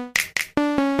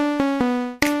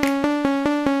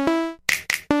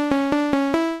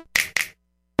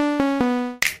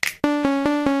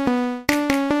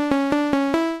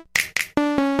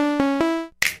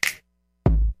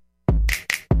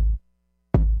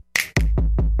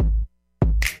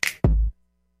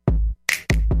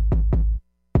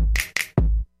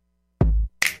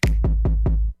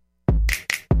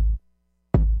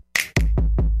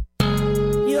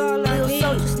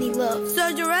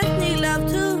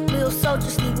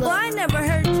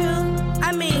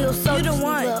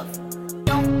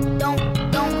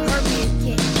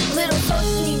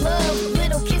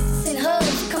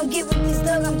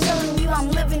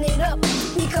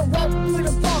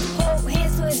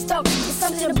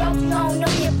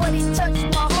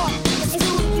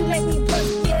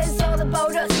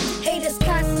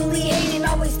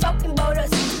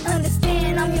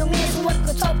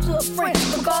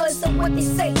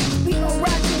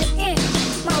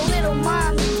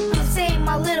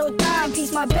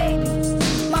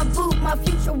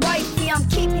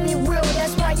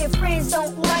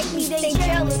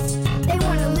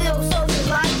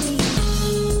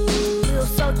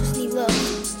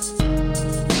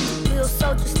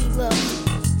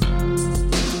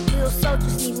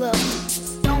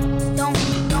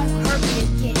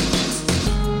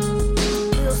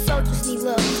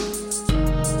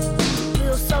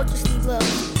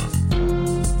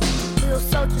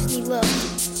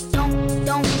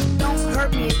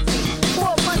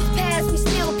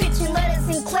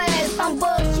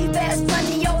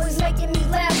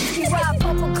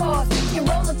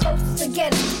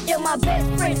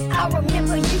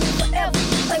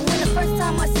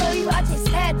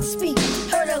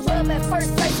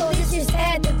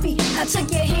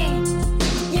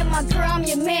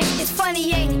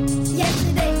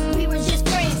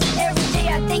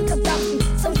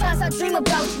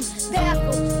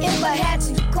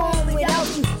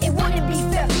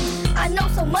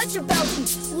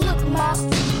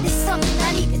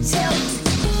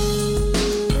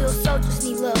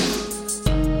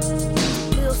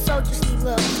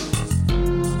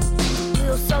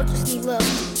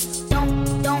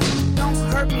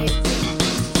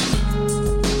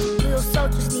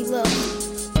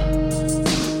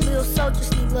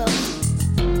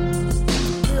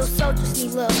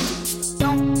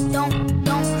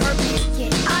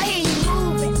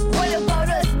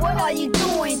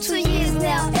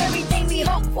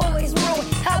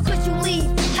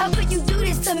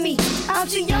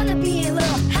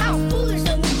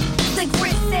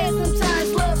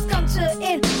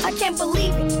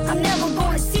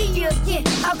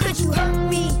 How could you hurt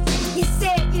me? You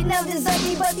said you never deserved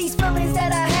me, but these feelings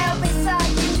that I have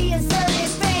inside, give be asserted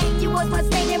fame. You was my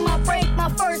stain in my break, my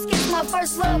first kiss, my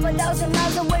first love. 1,000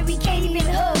 miles away, we can't even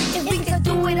hug. If we could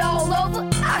do it all over,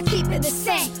 I'll keep it the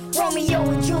same. Romeo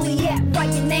and Juliet,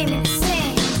 write your name in the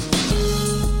sand.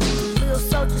 Real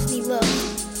soldiers need love.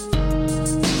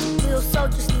 Real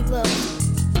soldiers need love.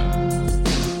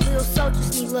 Real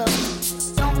soldiers need love.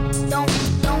 Don't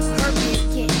hurt me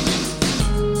again.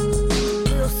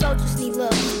 Real soldiers need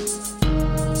love.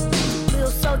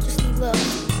 Real soldiers need love.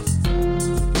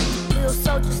 Real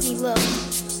soldiers need love.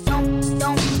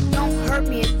 Don't hurt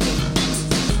me again.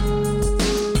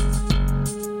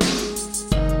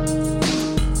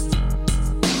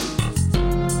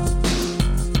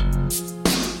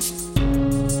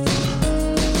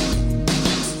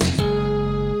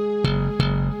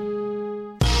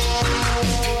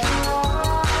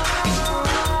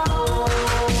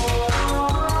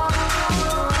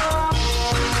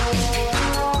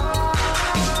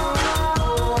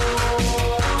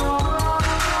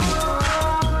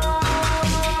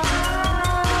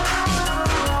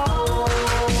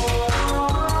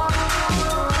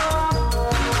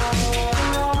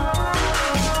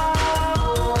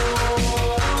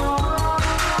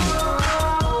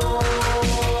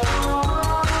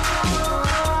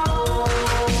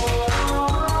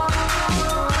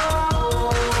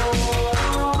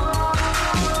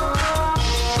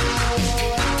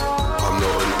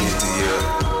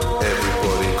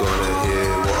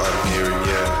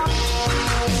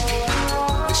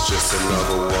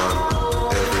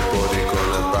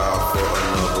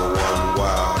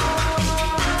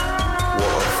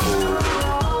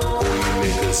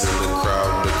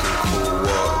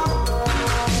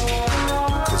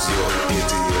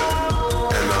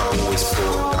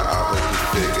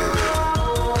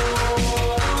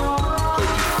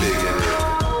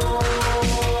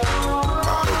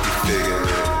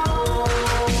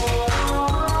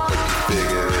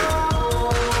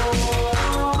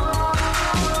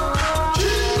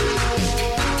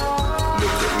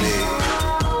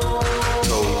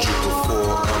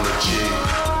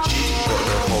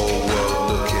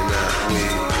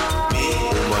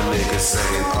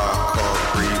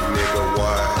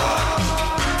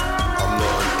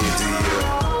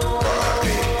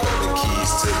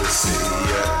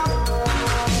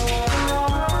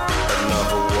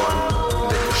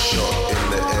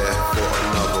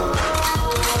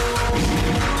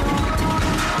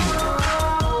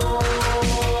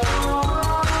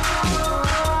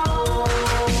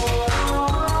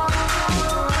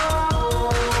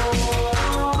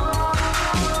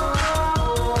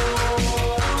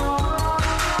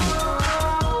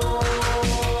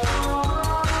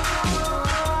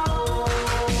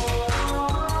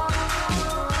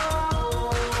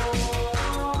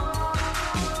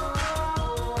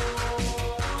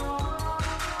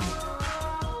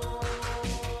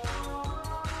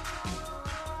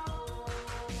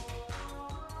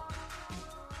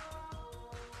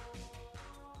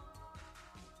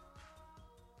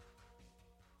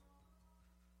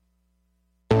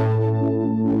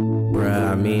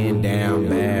 I'm in down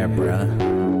bad, bruh.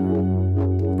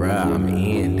 Bruh, I'm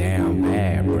in down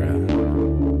bad, bruh.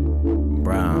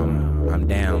 Bruh, I'm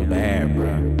down bad,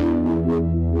 bruh.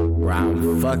 Bruh,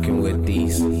 I'm fucking with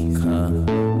these, Bruh,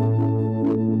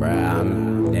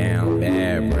 I'm down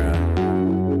bad, bruh.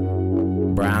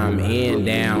 Bruh, I'm in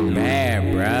down bad,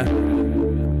 bruh.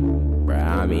 Bruh,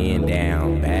 I'm in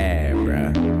down bad,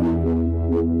 bruh.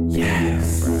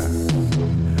 Yes, bruh.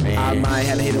 I might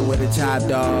have to hit him with a chop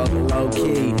dog, low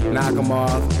key, knock him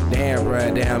off. Damn,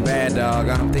 bruh, damn bad dog.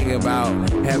 I'm thinking about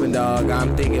heaven, dog.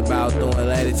 I'm thinking about throwing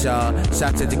lead at y'all.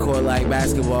 Shots at the court like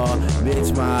basketball.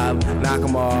 Bitch mob, knock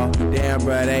him off. Damn,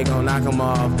 bruh, they gon' knock him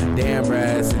off. Damn,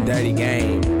 bruh, it's a dirty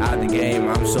game. Out the game,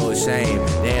 I'm so ashamed.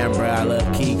 Damn, bruh, I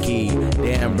love Kiki.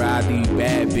 Damn, bruh, I do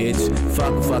bad bitch.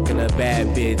 Fucking a bad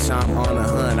bitch. I'm on a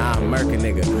hunt, I'll murk a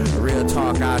nigga. Real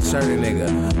talk, I'll shirt a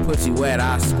nigga. Pussy wet,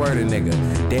 I'll squirt a nigga.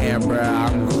 Damn, bruh,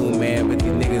 I'm cool, man, but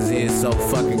these niggas is so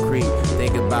fucking creep.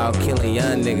 Think about killing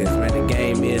young niggas, man, the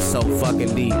game is so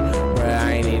fucking deep. Bruh,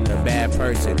 I ain't even a bad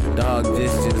person. Dog,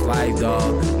 this just life,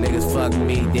 dog. Niggas fuck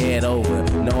me dead over.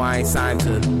 No, I ain't signed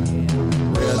to.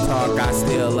 Real talk, I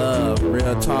still love.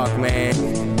 Real talk, man.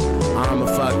 I'm a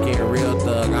fucking real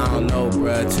thug. I don't know,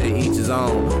 bruh, to each his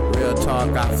own. Real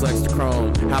talk, I flex the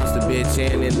chrome. House the bitch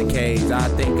and in the cage. I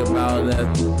think about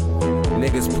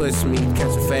niggas push me,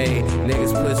 catch a fade.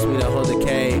 Niggas push me to hold a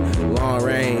K. Long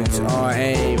range, all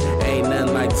aim. Ain't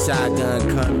nothing like the shotgun.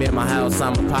 Come in my house,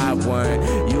 I'ma pop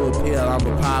one. You a pill,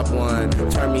 I'ma pop one.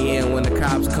 Turn me in when the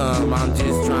cops come. I'm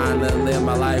just trying to live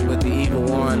my life with the evil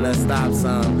one to stop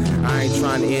some. I I ain't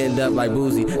trying to end up like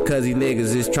Boozy, cause these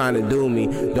niggas is trying to do me.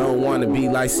 Don't wanna be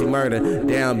like C Murder,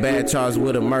 down bad charged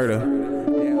with a murder.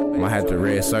 Might have to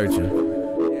red search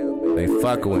her. They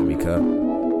fucking with me, cup.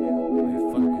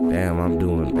 Damn, I'm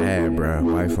doing bad, bruh.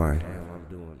 Wi-Fi.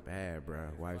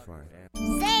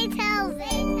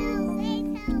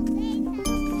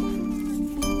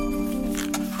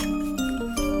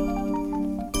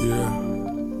 Yeah.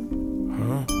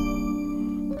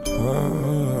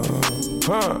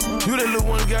 You that little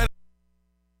one got.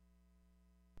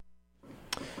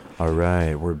 All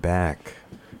right, we're back.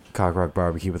 Cock Rock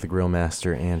Barbecue with the Grill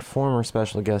Master and former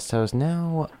special guest host,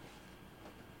 now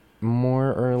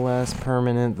more or less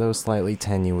permanent, though slightly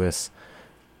tenuous,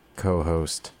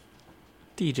 co-host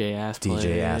DJ AssPlay.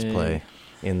 DJ AssPlay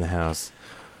in the house.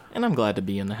 And I'm glad to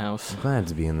be in the house. Glad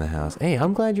to be in the house. Hey,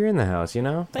 I'm glad you're in the house, you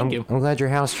know? Thank you. I'm glad you're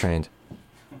house trained.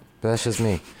 But that's just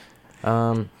me.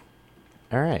 All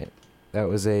right. That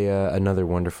was another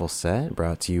wonderful set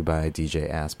brought to you by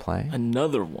DJ AssPlay.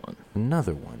 Another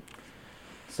one.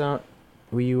 So,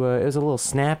 it was a little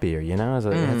snappier, you know? It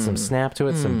had some snap to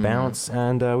it, some bounce,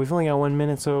 and we've only got 1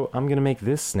 minute, so I'm going to make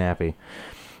this snappy.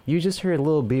 You just heard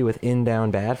Lil B with In Down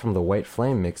Bad from the White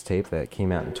Flame mixtape that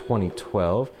came out in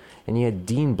 2012. And you had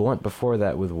Dean Blunt before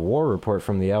that with War Report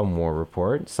from the album War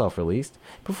Report, self-released.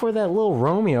 Before that, Lil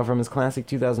Romeo from his classic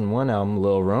 2001 album,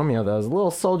 Lil Romeo. That was Lil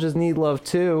Soldiers Need Love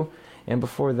Too. And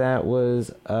before that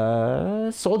was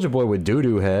Soulja Boy with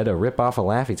Doo-Doo Head, a rip-off of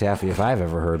Laffy Taffy if I've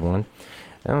ever heard one.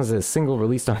 That was a single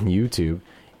released on YouTube.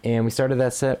 And we started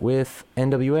that set with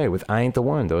NWA with I Ain't The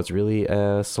One, though it's really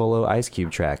a solo Ice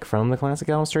Cube track from the classic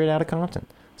album Straight Outta Compton.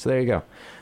 So there you go.